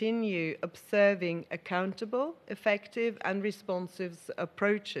continue observing accountable, effective, and responsive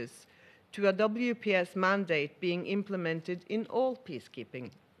approaches to a WPS mandate being implemented in all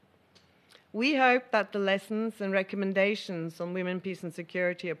peacekeeping. We hope that the lessons and recommendations on women, peace and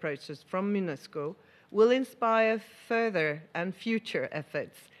security approaches from MONUSCO will inspire further and future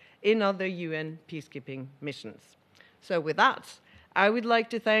efforts in other UN peacekeeping missions. So with that, I would like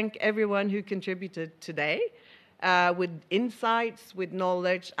to thank everyone who contributed today with insights, with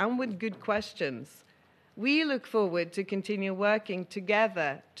knowledge, and with good questions. We look forward to continue working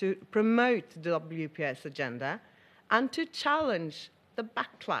together to promote the WPS agenda and to challenge the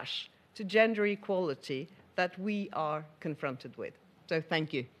backlash to gender equality that we are confronted with. So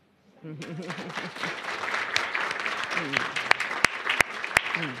thank you.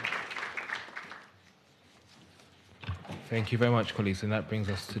 Thank you very much, colleagues, and that brings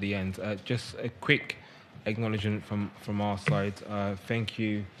us to the end. Just a quick acknowledgement from our side. Thank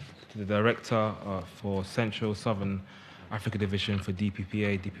you to the Director for Central Southern Africa Division for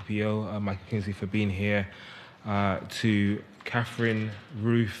DPPO, Michael Kingsley, for being here, to Catherine,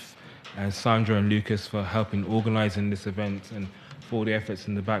 Ruth, and Sandra and Lucas for helping organising this event and for all the efforts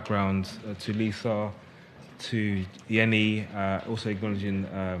in the background, to Lisa, to Yenny, also acknowledging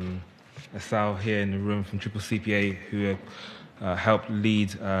Asal here in the room from Triple CPA, who helped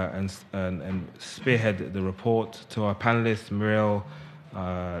lead and spearhead the report, to our panelists, Muriel,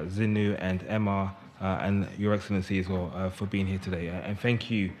 Zinu, and Emma, and Your Excellency as well, for being here today. And thank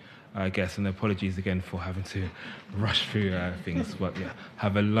you, guests, and apologies again for having to rush through things. But yeah,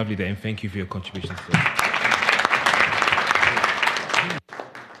 have a lovely day, and thank you for your contributions today.